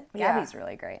loved it. Gabby's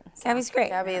really great. So. Gabby's great.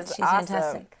 Gabby is She's awesome.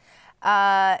 fantastic.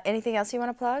 Anything else you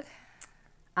want to plug?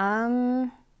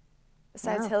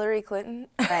 Besides Hillary Clinton?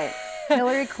 Right.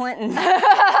 Hillary Clinton.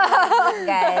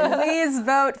 Guys. Please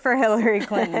vote for Hillary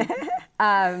Clinton.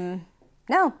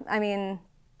 No, I mean,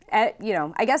 you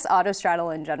know, I guess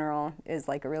Autostraddle in general is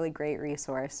like a really great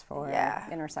resource for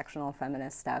intersectional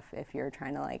feminist stuff if you're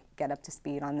trying to like get up to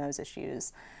speed on those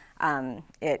issues.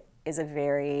 It is a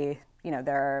very, you know,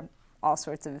 there are all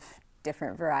sorts of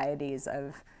different varieties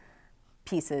of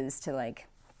pieces to like,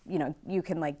 you know, you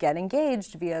can like get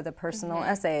engaged via the personal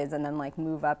essays and then like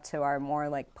move up to our more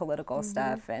like political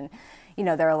stuff. And, you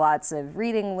know, there are lots of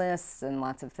reading lists and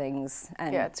lots of things.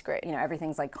 And, Yeah, it's great. You know,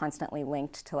 everything's like constantly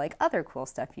linked to like other cool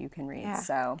stuff you can read. Yeah.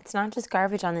 So It's not just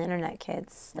garbage on the internet,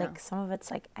 kids. Like some of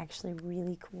it's like actually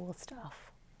really cool stuff.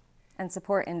 and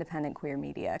support independent queer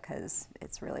media because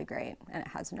it's really great and it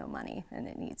has no money and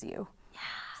it needs you. Yeah.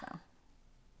 So.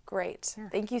 Great.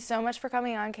 Thank you so much for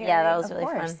coming on, Carrie. Yeah, that was Of really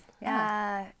course.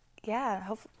 fun. Yeah.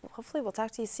 Hopefully we'll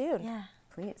talk to you soon. Yeah.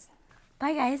 Please.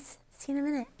 Bye, guys. See you in a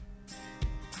minute.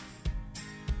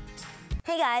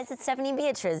 Hey guys, it's Stephanie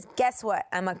Beatriz. Guess what?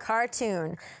 I'm a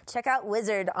cartoon. Check out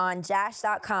Wizard on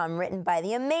Jash.com, written by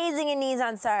the amazing Aneez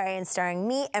Ansari and starring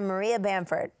me and Maria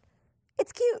Bamford.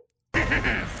 It's cute.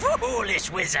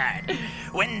 Foolish wizard!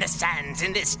 When the sands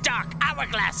in this dark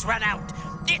hourglass run out,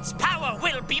 its power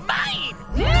will be mine!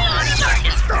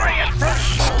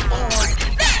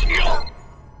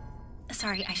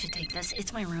 Sorry, I should take this.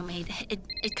 It's my roommate.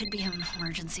 It could be an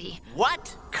emergency.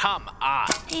 What? Come on!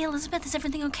 Hey, Elizabeth, is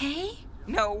everything okay?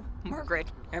 No, Margaret,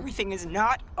 everything is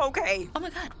not okay. Oh my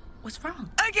god, what's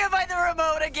wrong? I can't find the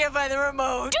remote, I can't find the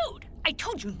remote. Dude, I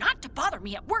told you not to bother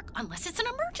me at work unless it's an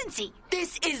emergency.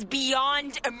 This is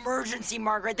beyond emergency,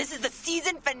 Margaret. This is the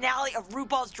season finale of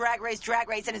RuPaul's Drag Race,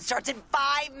 and it starts in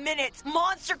 5 minutes.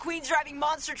 Monster queens driving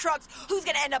monster trucks. Who's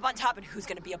gonna end up on top and who's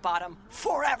gonna be a bottom?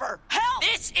 Forever. Help!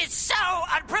 This is so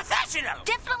unprofessional!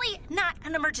 Definitely not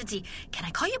an emergency. Can I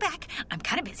call you back? I'm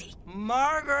kind of busy.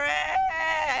 Margaret!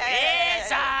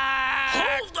 Wizard!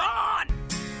 Hold on!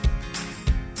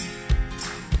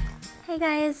 Hey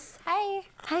guys. Hi.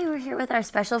 Hi, we're here with our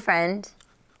special friend,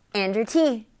 Andrew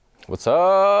T. What's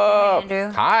up?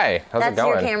 Andrew. Hi. How's That's it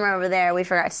going? your camera over there. We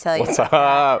forgot to tell you. What's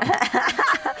up?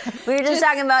 We were just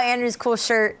talking about Andrew's cool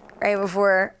shirt right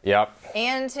before. Yep.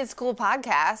 And his cool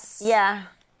podcast. Yeah.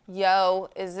 Yo,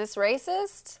 is this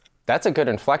racist? That's a good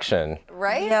inflection.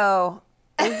 Right? Yo,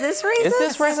 is this racist? Is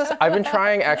this racist? I've been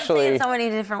trying actually. In so many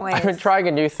different ways. I've been trying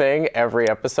a new thing every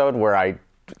episode where I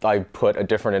put a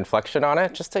different inflection on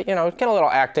it just to, get a little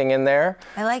acting in there.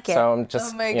 I like it. So I'm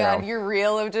just, Oh my god, you're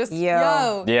real of just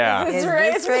Yo. Yeah. Is Is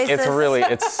this this racist? racist? It's really,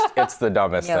 it's the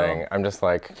dumbest Yo. thing. I'm just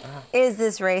like, Is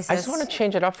this racist? I just want to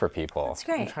change it up for people. That's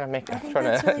great. I'm trying to I think trying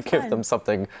that's to really give fun. them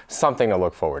something to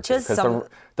look forward to. Just Because some-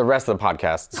 the rest of the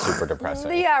podcast is super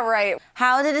depressing. Yeah, right.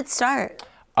 How did it start?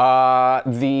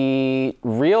 The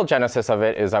real genesis of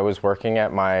it is I was working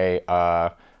at my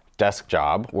desk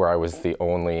job where I was the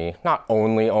only, not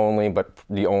only, but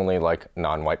the only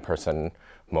non-white person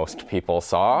most people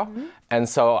saw. And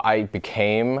so I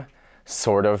became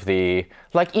sort of the,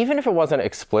 even if it wasn't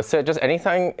explicit, just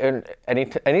anytime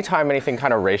anything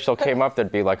kind of racial came up,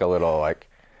 there'd be a little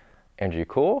Andrew, you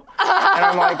cool? And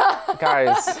I'm like,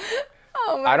 guys,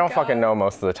 I don't fucking know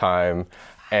most of the time.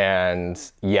 And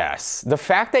yes, the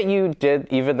fact that you did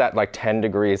even that 10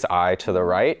 degrees eye to the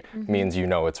right means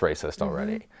it's racist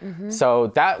already. So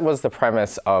that was the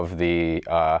premise of the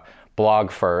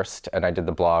blog first, and I did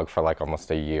the blog for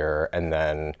almost a year, and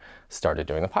then started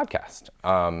doing the podcast.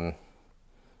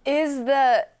 Is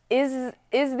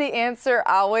the answer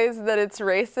always that it's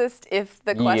racist if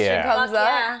the question Yeah. comes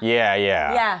up? Yeah.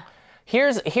 Yeah.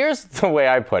 Here's the way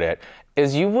I put it.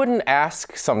 Is you wouldn't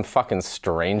ask some fucking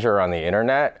stranger on the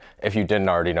internet if you didn't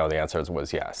already know the answer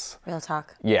was yes. Real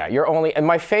talk. Yeah, and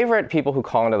my favorite people who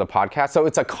call into the podcast, so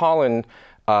it's a call-in,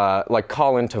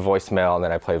 call into voicemail, and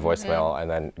then I play voicemail,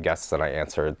 and then guests that I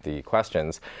answer the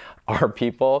questions, are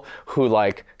people who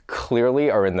clearly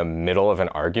are in the middle of an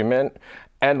argument,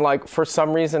 and for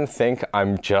some reason think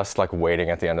I'm just waiting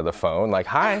at the end of the phone,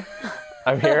 hi.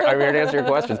 I'm here to answer your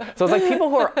questions. So it's people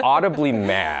who are audibly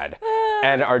mad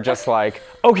and are just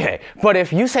okay, but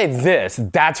if you say this,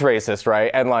 that's racist, right?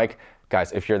 And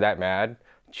guys, if you're that mad,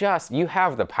 you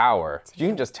have the power. You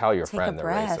can just tell your Take friend a they're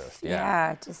breath. racist.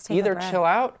 Yeah, just take a Either breath. chill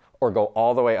out or go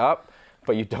all the way up,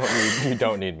 but you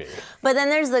don't need me. But then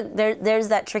there's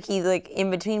that tricky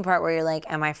in between part where you're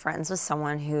am I friends with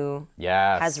someone who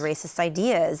Yes. has racist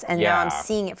ideas, and now I'm Yeah.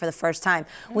 seeing it for the first time,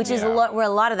 which is Yeah. where a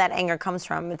lot of that anger comes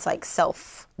from. It's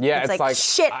self. Yeah, it's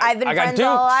it's shit. I've been I got friends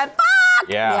all duped. life. Fuck.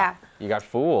 Yeah. Yeah. You got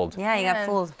fooled. Yeah, you got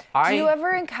fooled. Do you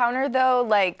ever encounter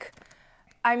though,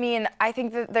 I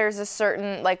think that there's a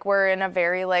certain, we're in a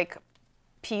very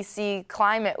PC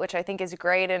climate, which I think is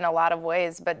great in a lot of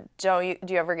ways, but do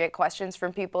you ever get questions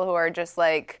from people who are just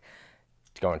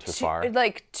Going too far.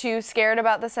 too scared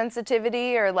about the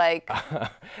sensitivity or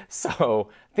So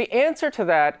the answer to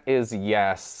that is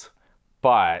yes,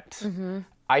 but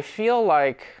I feel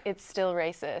it's still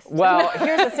racist? well,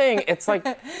 here's the thing. It's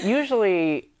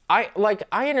usually I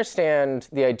understand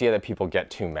the idea that people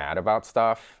get too mad about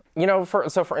stuff.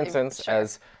 For instance,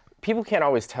 as people can't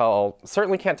always tell,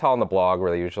 certainly can't tell on the blog where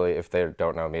they usually, if they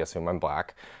don't know me, assume I'm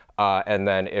black. And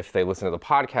then if they listen to the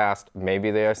podcast,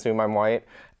 maybe they assume I'm white.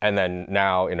 And then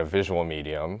now in a visual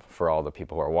medium, for all the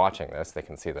people who are watching this, they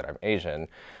can see that I'm Asian.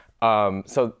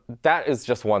 So that is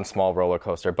just one small roller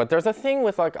coaster. But there's a thing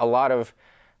with a lot of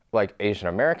Asian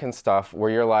American stuff where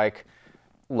you're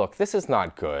look, this is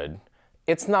not good.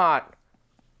 It's not,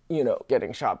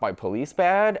 getting shot by police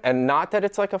bad, and not that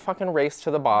it's a fucking race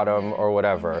to the bottom or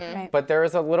whatever. Right. But there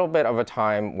is a little bit of a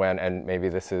time when, and maybe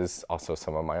this is also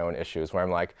some of my own issues, where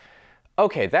I'm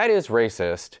okay, that is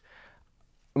racist.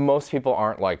 Most people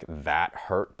aren't that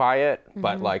hurt by it,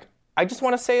 but I just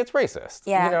want to say it's racist.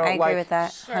 Yeah, I agree with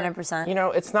that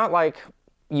 100%. It's not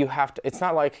you have to. It's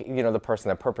not like the person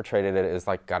that perpetrated it is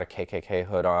like got a KKK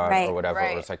hood on or whatever.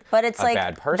 Or it's like but it's a like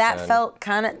bad person. that felt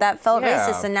Yeah.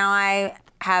 racist, and now I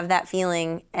have that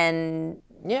feeling, and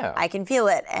I can feel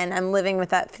it, and I'm living with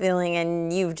that feeling.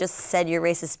 And you've just said your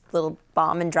racist little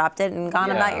bomb and dropped it and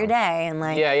gone about your day, and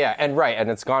like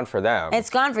and it's gone for them. it's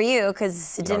gone for you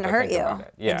because it didn't hurt you.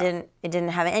 Yeah. It didn't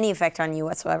have any effect on you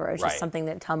whatsoever. It was just something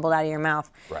that tumbled out of your mouth.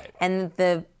 Right. And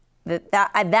that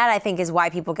I think is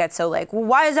why people get so like, well,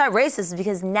 why is that racist?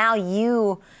 Because now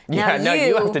you you have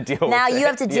to deal with now it. you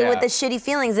have to deal with the shitty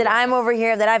feelings that I'm over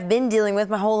here that I've been dealing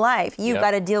with my whole life. You've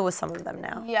got to deal with some of them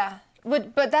now. Yeah.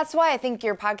 But that's why I think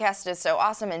your podcast is so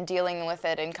awesome, and dealing with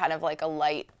it in kind of like a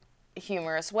light,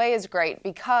 humorous way is great,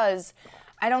 because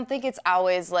I don't think it's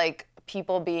always like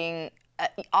people being,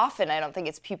 often I don't think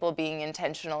it's people being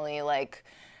intentionally like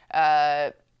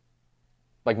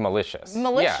malicious.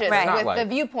 Malicious Yeah, with the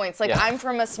viewpoints. Like I'm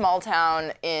from a small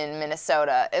town in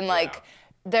Minnesota, and like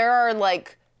there are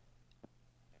like,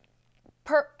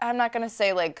 I'm not gonna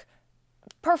say like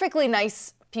perfectly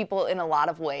nice people in a lot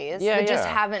of ways that just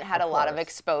haven't had a lot of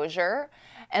exposure,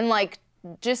 and like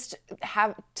just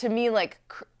to me like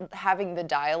having the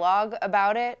dialogue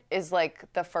about it is like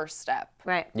the first step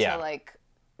to like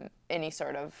any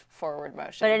sort of forward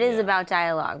motion. But it is about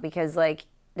dialogue, because like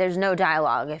there's no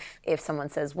dialogue if someone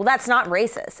says, well, that's not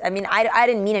racist. I mean, I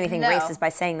didn't mean anything racist by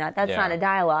saying that. That's not a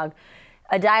dialogue.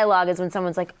 A dialogue is when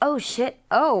someone's like, oh shit,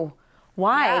 oh,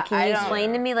 why? Yeah, can you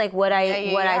explain to me like what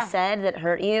I said that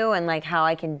hurt you, and like how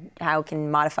I can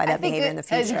modify that behavior in the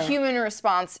future? A human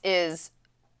response is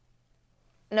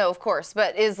no, of course,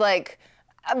 but is like,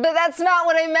 but that's not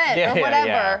what I meant, or whatever.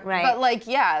 Yeah. Right. But like,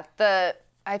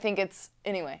 I think it's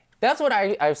anyway. That's what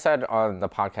I've said on the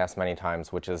podcast many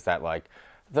times, which is that like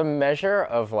the measure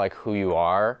of like who you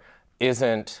are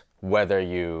isn't whether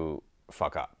you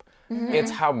fuck up. Mm-hmm.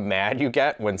 It's how mad you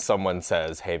get when someone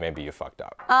says, hey, maybe you fucked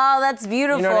up. Oh, that's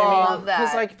beautiful. You know what I mean? Love that.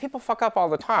 Because like people fuck up all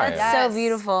the time. That's so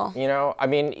beautiful. You know, I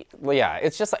mean, yeah,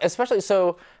 it's just especially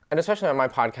on my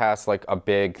podcast, like a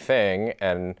big thing,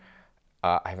 and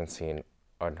I haven't seen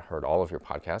and heard all of your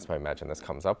podcasts, but I imagine this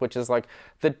comes up, which is like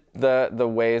the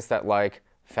ways that like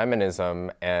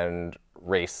feminism and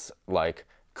race like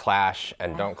clash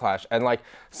and don't clash, and like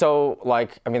so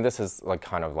like I mean this is like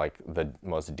kind of like the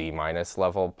most D-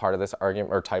 level part of this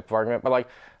argument or type of argument, but like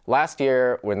last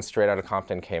year when Straight Outta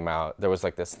Compton came out, there was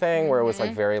like this thing where it was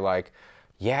like very like,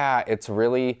 yeah, it's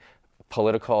really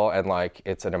political and like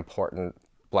it's an important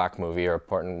black movie or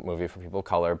important movie for people of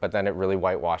color, but then it really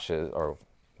whitewashes or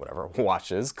whatever,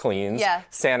 washes, cleans,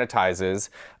 sanitizes,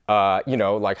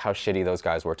 like how shitty those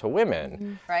guys were to women.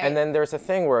 Mm-hmm. Right. And then there's a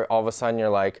thing where all of a sudden you're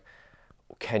like,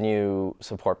 can you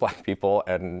support black people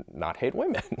and not hate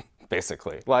women,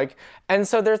 basically? Like, and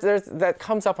so there's that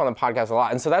comes up on the podcast a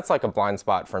lot. And so that's like a blind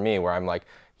spot for me where I'm like,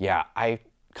 yeah, I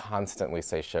constantly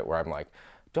say shit where I'm like,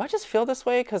 do I just feel this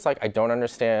way? Because like I don't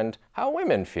understand how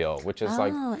women feel, which is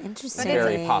like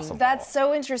very possible. That's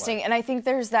so interesting. And I think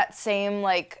there's that same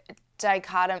like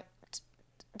dichotomous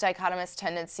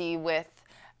tendency with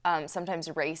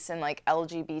sometimes race and like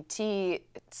LGBT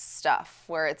stuff,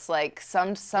 where it's like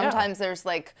sometimes there's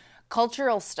like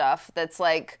cultural stuff that's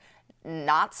like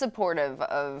not supportive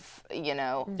of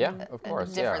of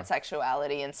course, different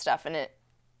sexuality and stuff, and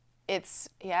it's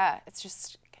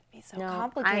just can be so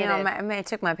complicated. I know. It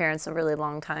took my parents a really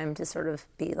long time to sort of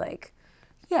be like,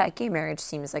 yeah, gay marriage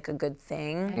seems like a good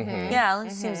thing. Mm-hmm. Yeah,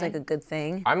 it seems like a good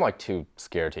thing. I'm like too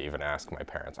scared to even ask my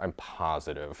parents. I'm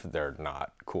positive they're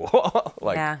not cool.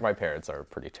 My parents are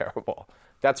pretty terrible.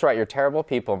 That's right, you're terrible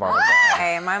people, Mom and Dad.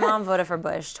 Hey, my mom voted for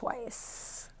Bush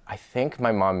twice. I think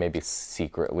my mom maybe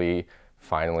secretly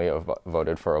finally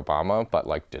voted for Obama, but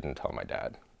like didn't tell my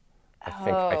dad.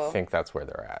 I think that's where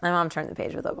they're at. My mom turned the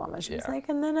page with Obama. She was like,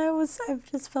 and then I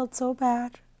just felt so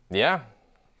bad. Yeah,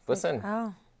 listen.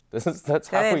 Oh. That's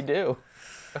how we do.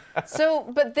 So,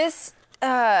 but this,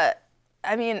 I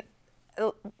mean,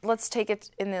 let's take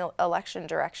it in the election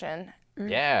direction.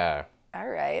 Yeah. All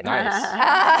right.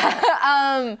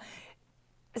 Nice.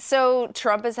 So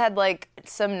Trump has had like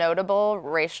some notable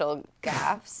racial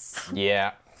gaffes.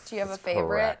 Yeah. Do you have a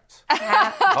favorite?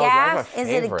 Gaff? Is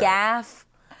it a gaff?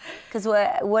 Because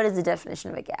what is the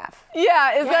definition of a gaff?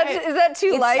 Yeah, is that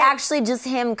too light? It's actually just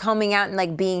him coming out and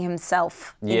like being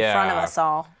himself in front of us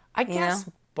all. I guess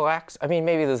blacks, I mean,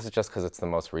 maybe this is just because it's the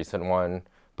most recent one,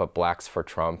 but blacks for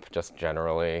Trump, just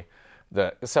generally.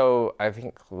 So I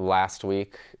think last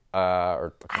week,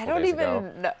 or a couple days ago. I don't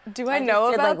even know. Do I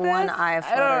know about this? One eye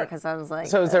flutter because I was like.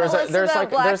 So there's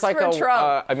like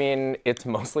Trump. I mean, it's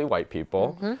mostly white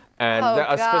people, Mm-hmm.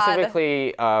 and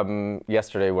specifically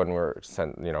yesterday when we're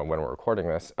recording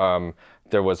this,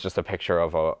 there was just a picture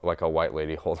of a white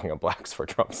lady holding a Blacks for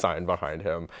Trump sign behind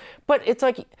him. But it's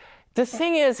like, the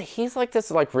thing is, he's like this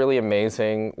like really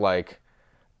amazing like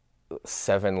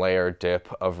 7-layer dip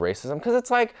of racism, because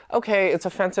it's like, okay, it's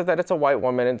offensive that it's a white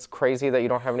woman. It's crazy that you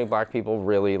don't have any black people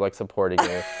really like supporting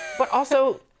you. But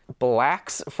also,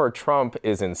 Blacks for Trump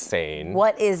is insane.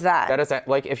 What is that? That is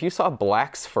like, if you saw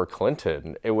Blacks for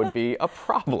Clinton, it would be a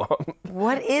problem.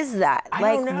 What is that? I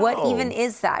like, don't know. what even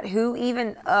is that? Who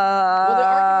even? Well, the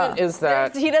argument is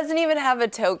that He doesn't even have a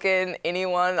token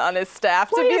anyone on his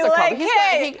staff Well, to he be has a like, couple. He's not-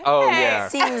 hey, he- oh, hey. yeah.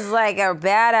 Seems like a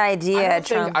bad idea,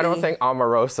 I don't think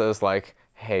Omarosa is like,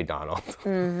 hey, Donald.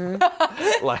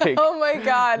 Like, Oh my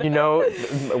God. you know,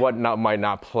 what might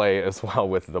not play as well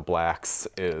with the Blacks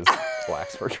is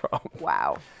Blacks for Trump.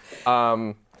 Wow.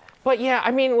 But yeah, I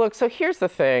mean, look, so here's the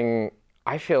thing.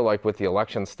 I feel like with the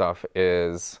election stuff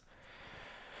is,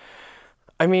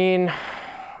 I mean,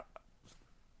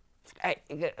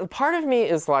 part of me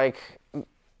is like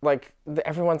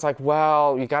everyone's like,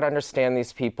 well, you got to understand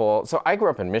these people. So I grew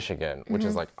up in Michigan, which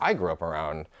is like, I grew up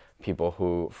around people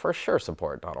who for sure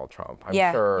support Donald Trump. I'm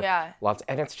Yeah. sure Yeah. lots,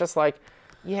 and it's just like,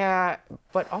 yeah,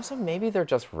 but also maybe they're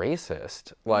just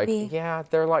racist. Like, Maybe. yeah,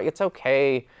 they're like, it's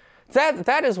okay.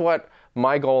 That is what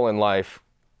my goal in life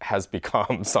has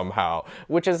become somehow,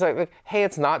 which is like, hey,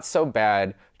 it's not so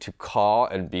bad to call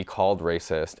and be called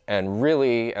racist. And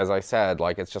really, as I said,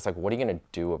 like, it's just like, what are you gonna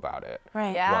do about it?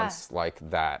 Right. Yeah. Once like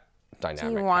that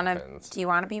dynamic Do you want to? happens. Do you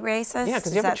want to be racist? Yeah, 'cause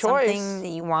Is you have a that something choice. that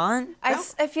you want? I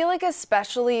feel like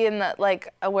especially in the,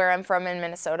 like, where I'm from in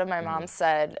Minnesota, my mom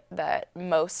said that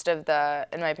most of the,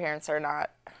 and my parents are not,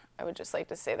 I would just like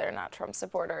to say they're not Trump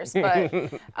supporters,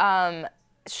 but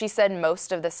she said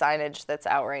most of the signage that's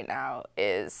out right now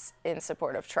is in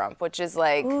support of Trump, which is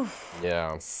like,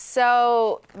 Yeah.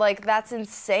 so, like, that's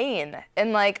insane.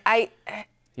 And like,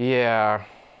 Yeah.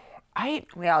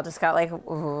 We all just got like,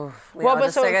 ooh. We Well, all but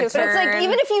just so- took a but but it's like, turn.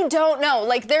 even if you don't know,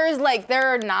 like, there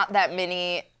are not that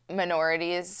many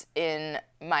minorities in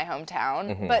my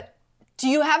hometown, but do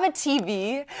you have a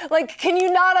TV? Like, can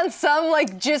you not on some,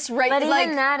 like, just right, But like,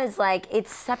 even that is like,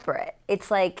 it's separate.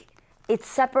 It's like, it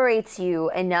separates you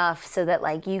enough so that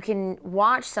like you can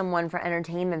watch someone for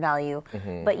entertainment value,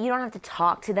 but you don't have to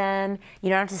talk to them, you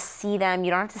don't have to see them,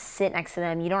 you don't have to sit next to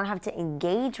them, you don't have to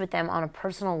engage with them on a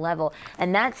personal level.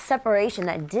 And that separation,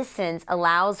 that distance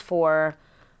allows for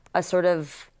a sort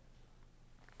of,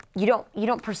 you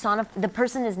don't personify, the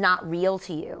person is not real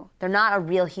to you. They're not a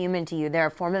real human to you. They're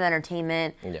a form of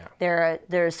entertainment. Yeah.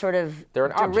 They're sort of They're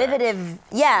an object. derivative.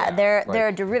 Yeah, they're like-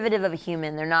 a derivative of a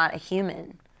human. They're not a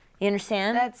human. You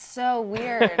understand? that's so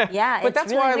weird. yeah, But it's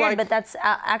that's really why I weird, like- but that's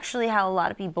actually how a lot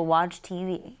of people watch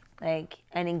TV, like,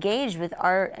 and engage with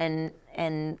art and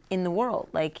in the world.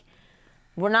 Like,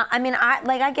 we're not. I mean,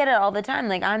 I get it all the time.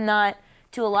 Like, I'm not.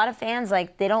 To a lot of fans,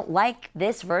 like, they don't like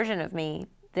this version of me.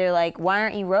 They're like, why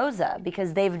aren't you Rosa?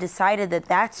 Because they've decided that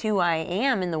that's who I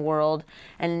am in the world,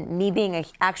 and me being an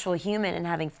actual human and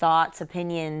having thoughts,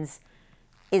 opinions,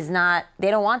 is not. They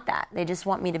don't want that. They just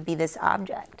want me to be this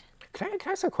object. Can I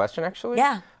ask a question, actually?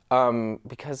 Yeah.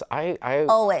 Because I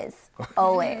Always.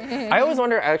 I always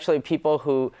wonder, actually, people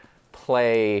who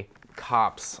play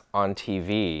cops on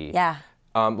TV. Yeah.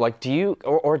 Like, do you,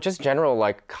 or just general,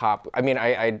 like, cop, I mean,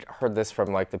 I heard this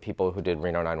from, like, the people who did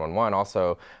Reno 911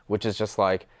 also, which is just,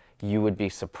 like, you would be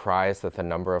surprised at the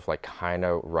number of, like, kind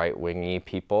of right-wingy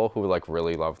people who, like,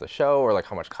 really love the show, or, like,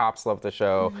 how much cops love the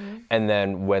show, and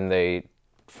then when they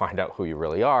find out who you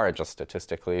really are, just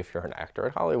statistically, if you're an actor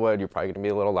in Hollywood, you're probably gonna be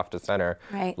a little left of center.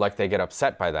 Right. Like, they get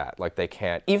upset by that. Like, they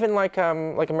can't, even like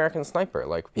American Sniper,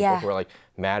 like, people Yeah. who are, like,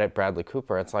 mad at Bradley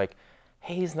Cooper, it's like,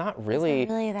 hey, he's not really,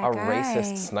 really that a guy.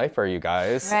 racist sniper, you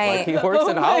guys. Right. Like, he works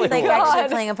in It's Hollywood. like actually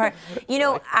playing a part. You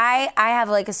know, I have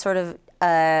like a sort of,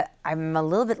 I'm a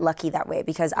little bit lucky that way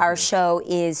because our show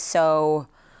is so,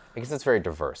 I guess it's very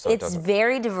diverse. So it it's doesn't,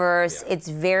 very diverse. It's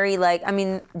very like, I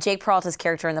mean, Jake Peralta's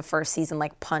character in the first season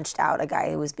like punched out a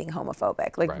guy who was being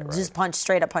homophobic. Like Right, just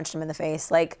straight up punched him in the face.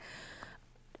 Like,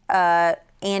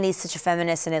 Andy's such a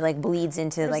feminist and it like bleeds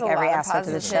into like a every lot of aspect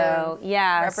of the positive show.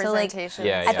 Yeah. So like, representation.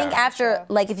 Yeah, I think after,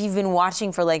 like, if you've been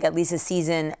watching for like at least a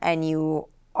season and you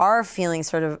are feeling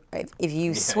sort of, if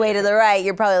you sway to the right,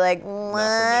 you're probably like,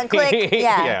 click.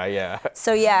 Yeah. yeah.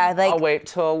 So yeah, like I'll wait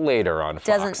till later on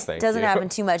Fox, thank doesn't you. happen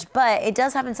too much, but it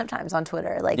does happen sometimes on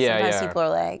Twitter. Like Yeah, sometimes yeah. people are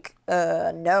like,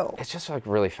 no. It's just like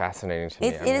really fascinating to me.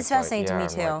 It I mean, is it's like, fascinating to me I'm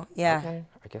too. like, Yeah. Okay,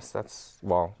 I guess that's,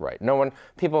 well, right.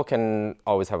 People can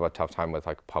always have a tough time with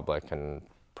like public and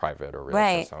private or real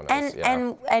Right.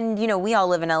 personas. And you know, we all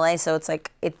live in LA, so it's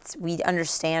like we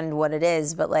understand what it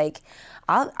is, but like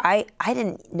I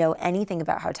didn't know anything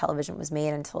about how television was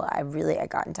made until I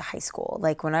got into high school.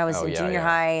 Like when I was in junior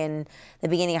high and the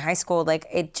beginning of high school, like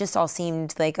it just all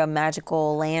seemed like a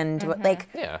magical land. Like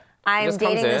I'm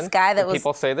dating this guy that was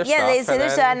people say their stuff. stuff. They say their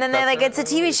stuff, and then they like it's a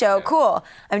TV show. Yeah. Cool.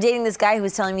 I'm dating this guy who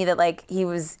was telling me that like he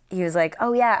was like,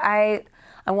 oh yeah,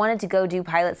 I wanted to go do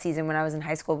pilot season when I was in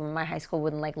high school, but my high school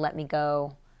wouldn't like let me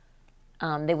go.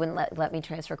 They wouldn't let me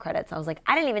transfer credits. I was like,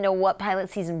 I didn't even know what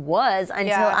pilot season was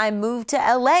until I moved to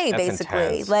LA. That's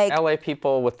basically, intense. like LA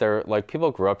people with their like people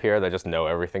grew up here that just know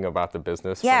everything about the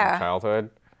business from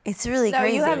childhood. It's really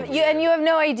crazy. You have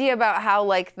no idea about how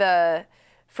like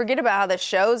forget about how the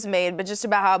show's made, but just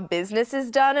about how business is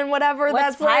done and whatever.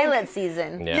 What's that's pilot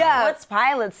season? Yeah. What's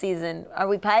pilot season? Are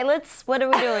we pilots? What are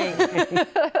we doing?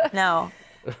 No.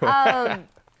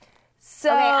 So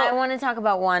okay, I want to talk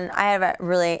about one. I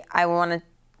want to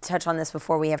touch on this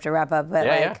before we have to wrap up.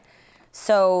 But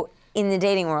so in the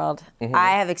dating world,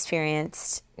 I have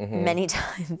experienced many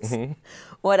times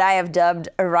what I have dubbed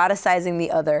eroticizing the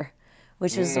other,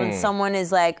 which is when someone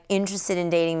is like interested in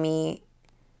dating me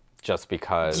just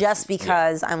because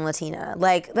I'm Latina.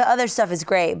 Like the other stuff is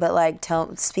great, but like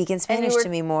speak in Spanish to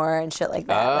me more and shit like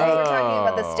that. Like, we're talking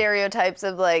about the stereotypes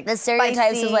of like the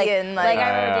stereotypes of like I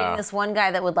remember dating this one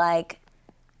guy that would like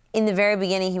in the very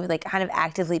beginning he would like kind of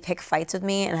actively pick fights with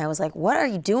me, and I was like, what are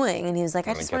you doing? And he was like,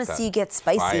 I just want to see you get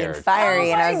spicy and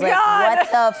fiery. And I was like,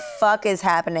 what the fuck is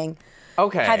happening?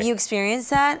 Okay. Have you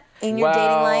experienced that in your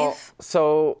dating life?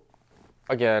 So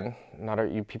again,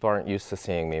 people aren't used to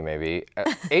seeing me maybe.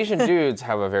 Asian dudes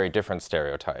have a very different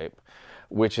stereotype,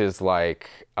 which is like,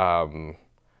 you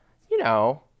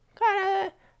know,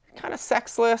 kind of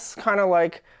sexless, kind of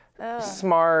like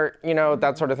smart, you know,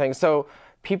 that sort of thing. So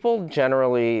people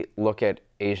generally look at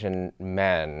Asian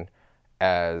men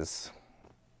as,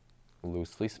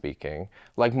 loosely speaking,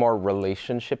 like more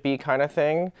relationship-y kind of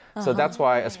thing. So that's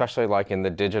why, especially like in the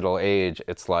digital age,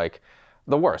 it's like,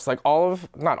 the worst. Like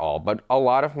not all, but a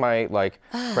lot of my like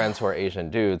friends who are Asian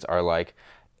dudes are like,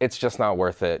 it's just not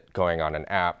worth it going on an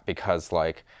app because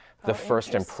like the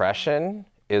first impression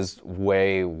is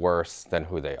way worse than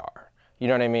who they are. You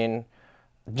know what I mean?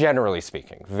 Generally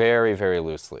speaking, very, very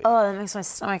loosely. Oh, that makes my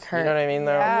stomach hurt. You know what I mean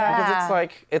though? Yeah.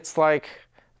 Because it's like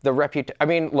the reputation. I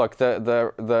mean, look,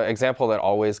 the example that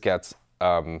always gets,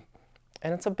 and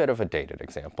it's a bit of a dated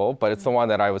example, but it's the one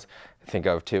that I was think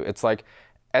of too. It's like,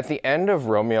 at the end of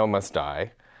Romeo Must Die,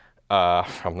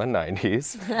 from the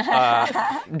 90s,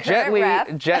 Jet Li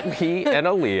and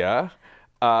Aaliyah,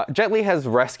 Jet Li has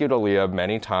rescued Aaliyah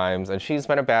many times, and she's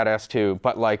been a badass too,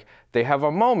 but like, they have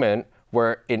a moment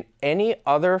where in any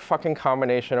other fucking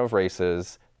combination of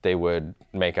races, they would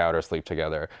make out or sleep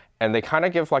together. And they kind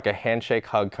of give like a handshake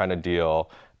hug kind of deal,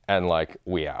 and like,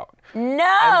 we out.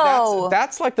 No! And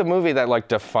that's like the movie that like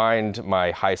defined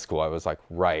my high school. I was like,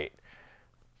 right.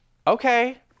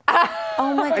 Okay.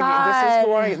 Oh my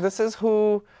God. This is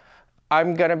who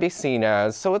I'm gonna be seen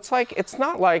as. So it's like, it's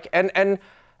not like, and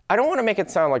I don't want to make it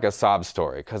sound like a sob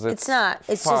story because it's not.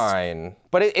 It's fine.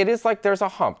 But it is like there's a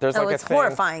hump. There's like it's a thing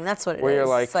horrifying. That's what it where is. You're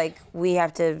like, it's like we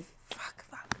have to. Fuck.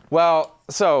 Well,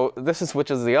 so which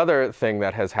is the other thing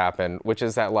that has happened, which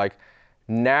is that like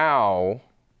now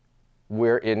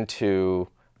we're into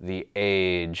the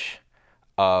age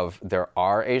of there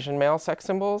are Asian male sex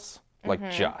symbols.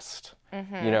 Like just,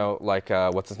 you know, like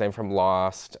what's his name from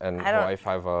Lost and Hawaii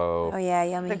Five-0. Oh yeah,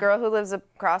 yummy. The girl who lives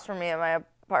across from me in my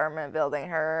apartment building,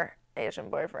 her Asian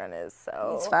boyfriend is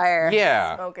so it's fire.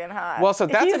 Yeah, smoking hot. Well, so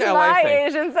that's He's an LA my thing.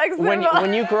 Asian sex symbol.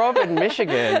 When you grow up in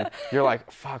Michigan, you're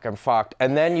like, fuck, I'm fucked,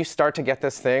 and then you start to get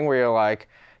this thing where you're like,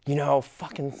 you know,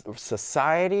 fucking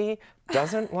society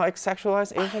doesn't like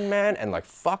sexualize Asian men and like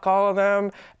fuck all of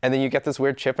them. And then you get this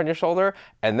weird chip on your shoulder.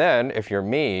 And then if you're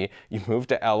me, you move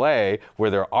to LA where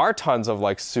there are tons of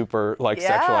like super like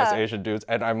sexualized Asian dudes.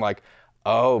 And I'm like,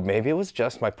 oh, maybe it was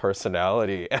just my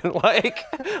personality. And like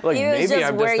maybe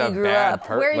I'm just a bad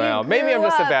person. Well, maybe I'm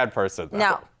just a bad person. Though.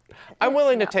 No. I'm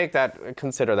willing to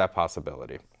consider that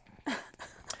possibility.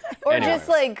 Or just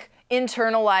like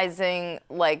internalizing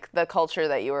like the culture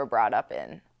that you were brought up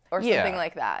in. Or something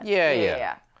like that.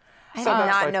 Yeah. I did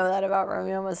not know that about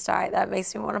Romeo Must Die. That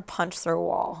makes me want to punch through a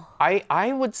wall.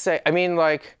 I would say, I mean,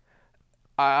 like,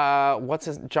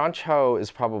 John Cho is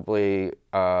probably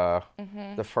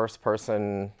the first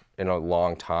person in a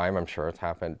long time, I'm sure it's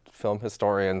happened. Film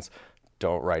historians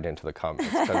don't write into the comments,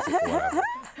 because whatever.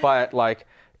 But, like,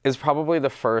 is probably the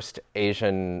first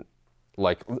Asian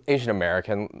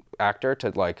American actor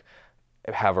to, like,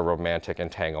 have a romantic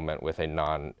entanglement with a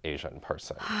non-Asian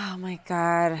person. Oh my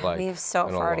God, Like, we have so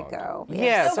in a far to long- go.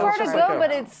 Yeah, So far to go,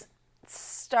 but it's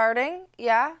starting,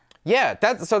 yeah? Yeah,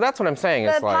 that's what I'm saying.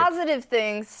 The It's like, positive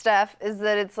thing, Steph, is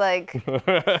that it's like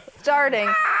starting.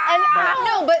 And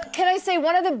no, but can I say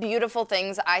one of the beautiful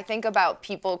things I think about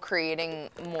people creating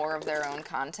more of their own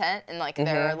content, and like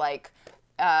there are like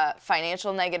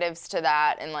financial negatives to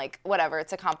that, and like whatever,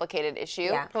 it's a complicated issue.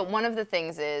 Yeah. But one of the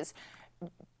things is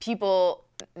people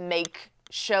make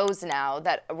shows now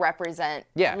that represent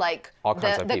like all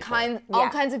kinds the of people. all Yeah.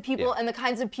 kinds of people and the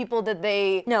kinds of people that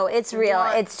they No, it's real.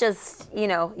 want. It's just, you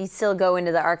know, you still go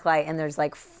into the ArcLight and there's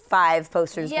like 5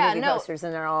 posters, Yeah, movie no, posters,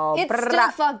 and they're all. It's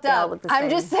still fucked they all up. look the I'm same.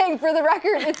 just saying, for the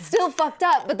record, it's still fucked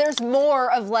up. But there's more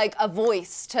of like a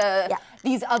voice to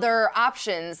these other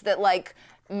options that like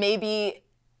maybe,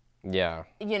 yeah.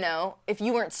 you know, if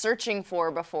you weren't searching for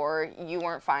before, you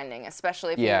weren't finding,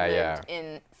 especially if Yeah, you yeah. lived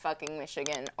in fucking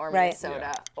Michigan or Right.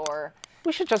 Minnesota or.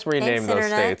 We should just rename Thanks, those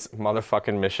Internet. states.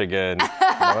 Motherfucking Michigan,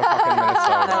 motherfucking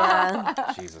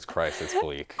Minnesota. Jesus Christ, it's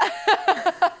bleak.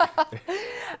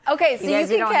 Okay, so You guys,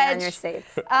 you we can don't hate on your catch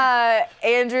states.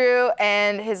 Andrew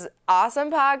and his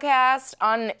awesome podcast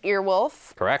on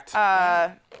Earwolf. Correct.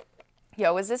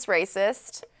 Yo, is this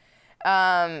racist?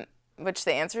 Which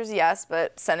the answer is yes,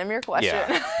 but send him your question.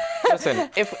 Yeah. Listen,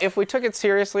 if we took it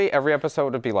seriously, every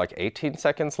episode would be like 18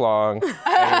 seconds long.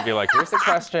 And it'd be like, here's the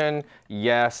question.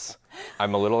 Yes,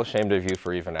 I'm a little ashamed of you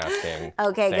for even asking.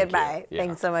 Okay, Thank goodbye. you. Yeah.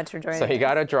 Thanks so much for joining So you us.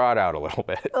 got to draw it out a little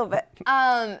bit. A little bit.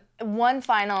 One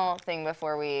final thing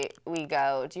before we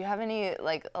go. Do you have any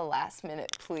like a last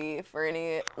minute plea for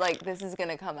any like this is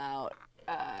gonna come out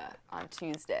on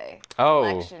Tuesday,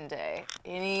 Election Day?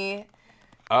 Any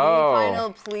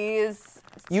final pleas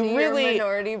You to really- your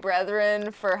minority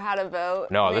brethren for how to vote?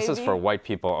 No, this is maybe? for white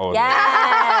people only.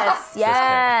 Yes,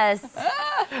 yes.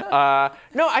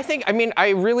 No, I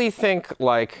really think,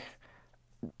 like,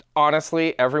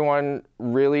 honestly, everyone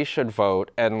really should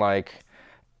vote. And, like,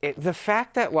 the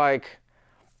fact that, like,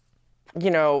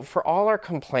 you know, for all our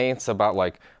complaints about,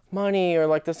 like, money or,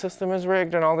 like, the system is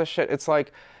rigged and all this shit, it's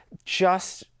like,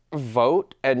 just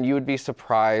vote and you would be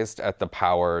surprised at the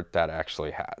power that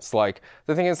actually has. Like,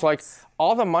 the thing is, like,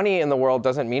 all the money in the world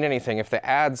doesn't mean anything if the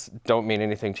ads don't mean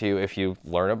anything to you if you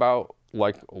learn about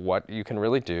like what you can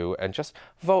really do and just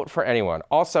vote for anyone.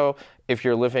 Also, if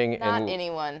you're living Not in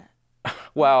anyone.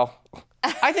 well,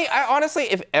 I honestly,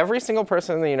 if every single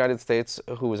person in the United States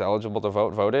who was eligible to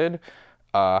vote voted,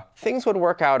 things would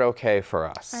work out okay for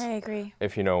us. I agree.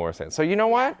 If you know what we're saying. So you know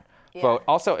what? Vote.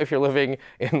 Also, if you're living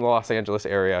in the Los Angeles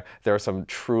area, there are some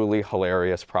truly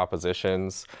hilarious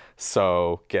propositions.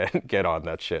 So get on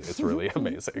that shit. It's really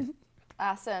amazing.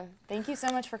 Awesome. Thank you so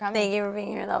much for coming. Thank you for being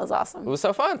here. That was awesome. It was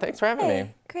so fun. Thanks for having me.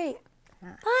 Great. Bye.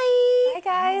 Bye,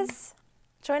 guys.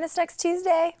 Join us next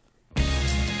Tuesday.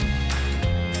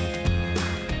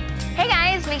 Hey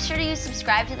guys, make sure to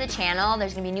subscribe to the channel.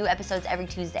 There's gonna be new episodes every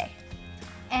Tuesday.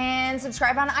 And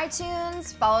subscribe on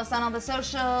iTunes. Follow us on all the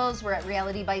socials. We're at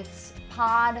Reality Bites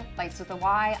Pod, Bites with a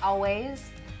Y, always.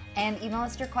 And email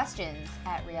us your questions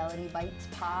at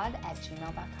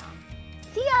realitybitespod@gmail.com.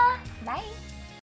 See ya. Bye.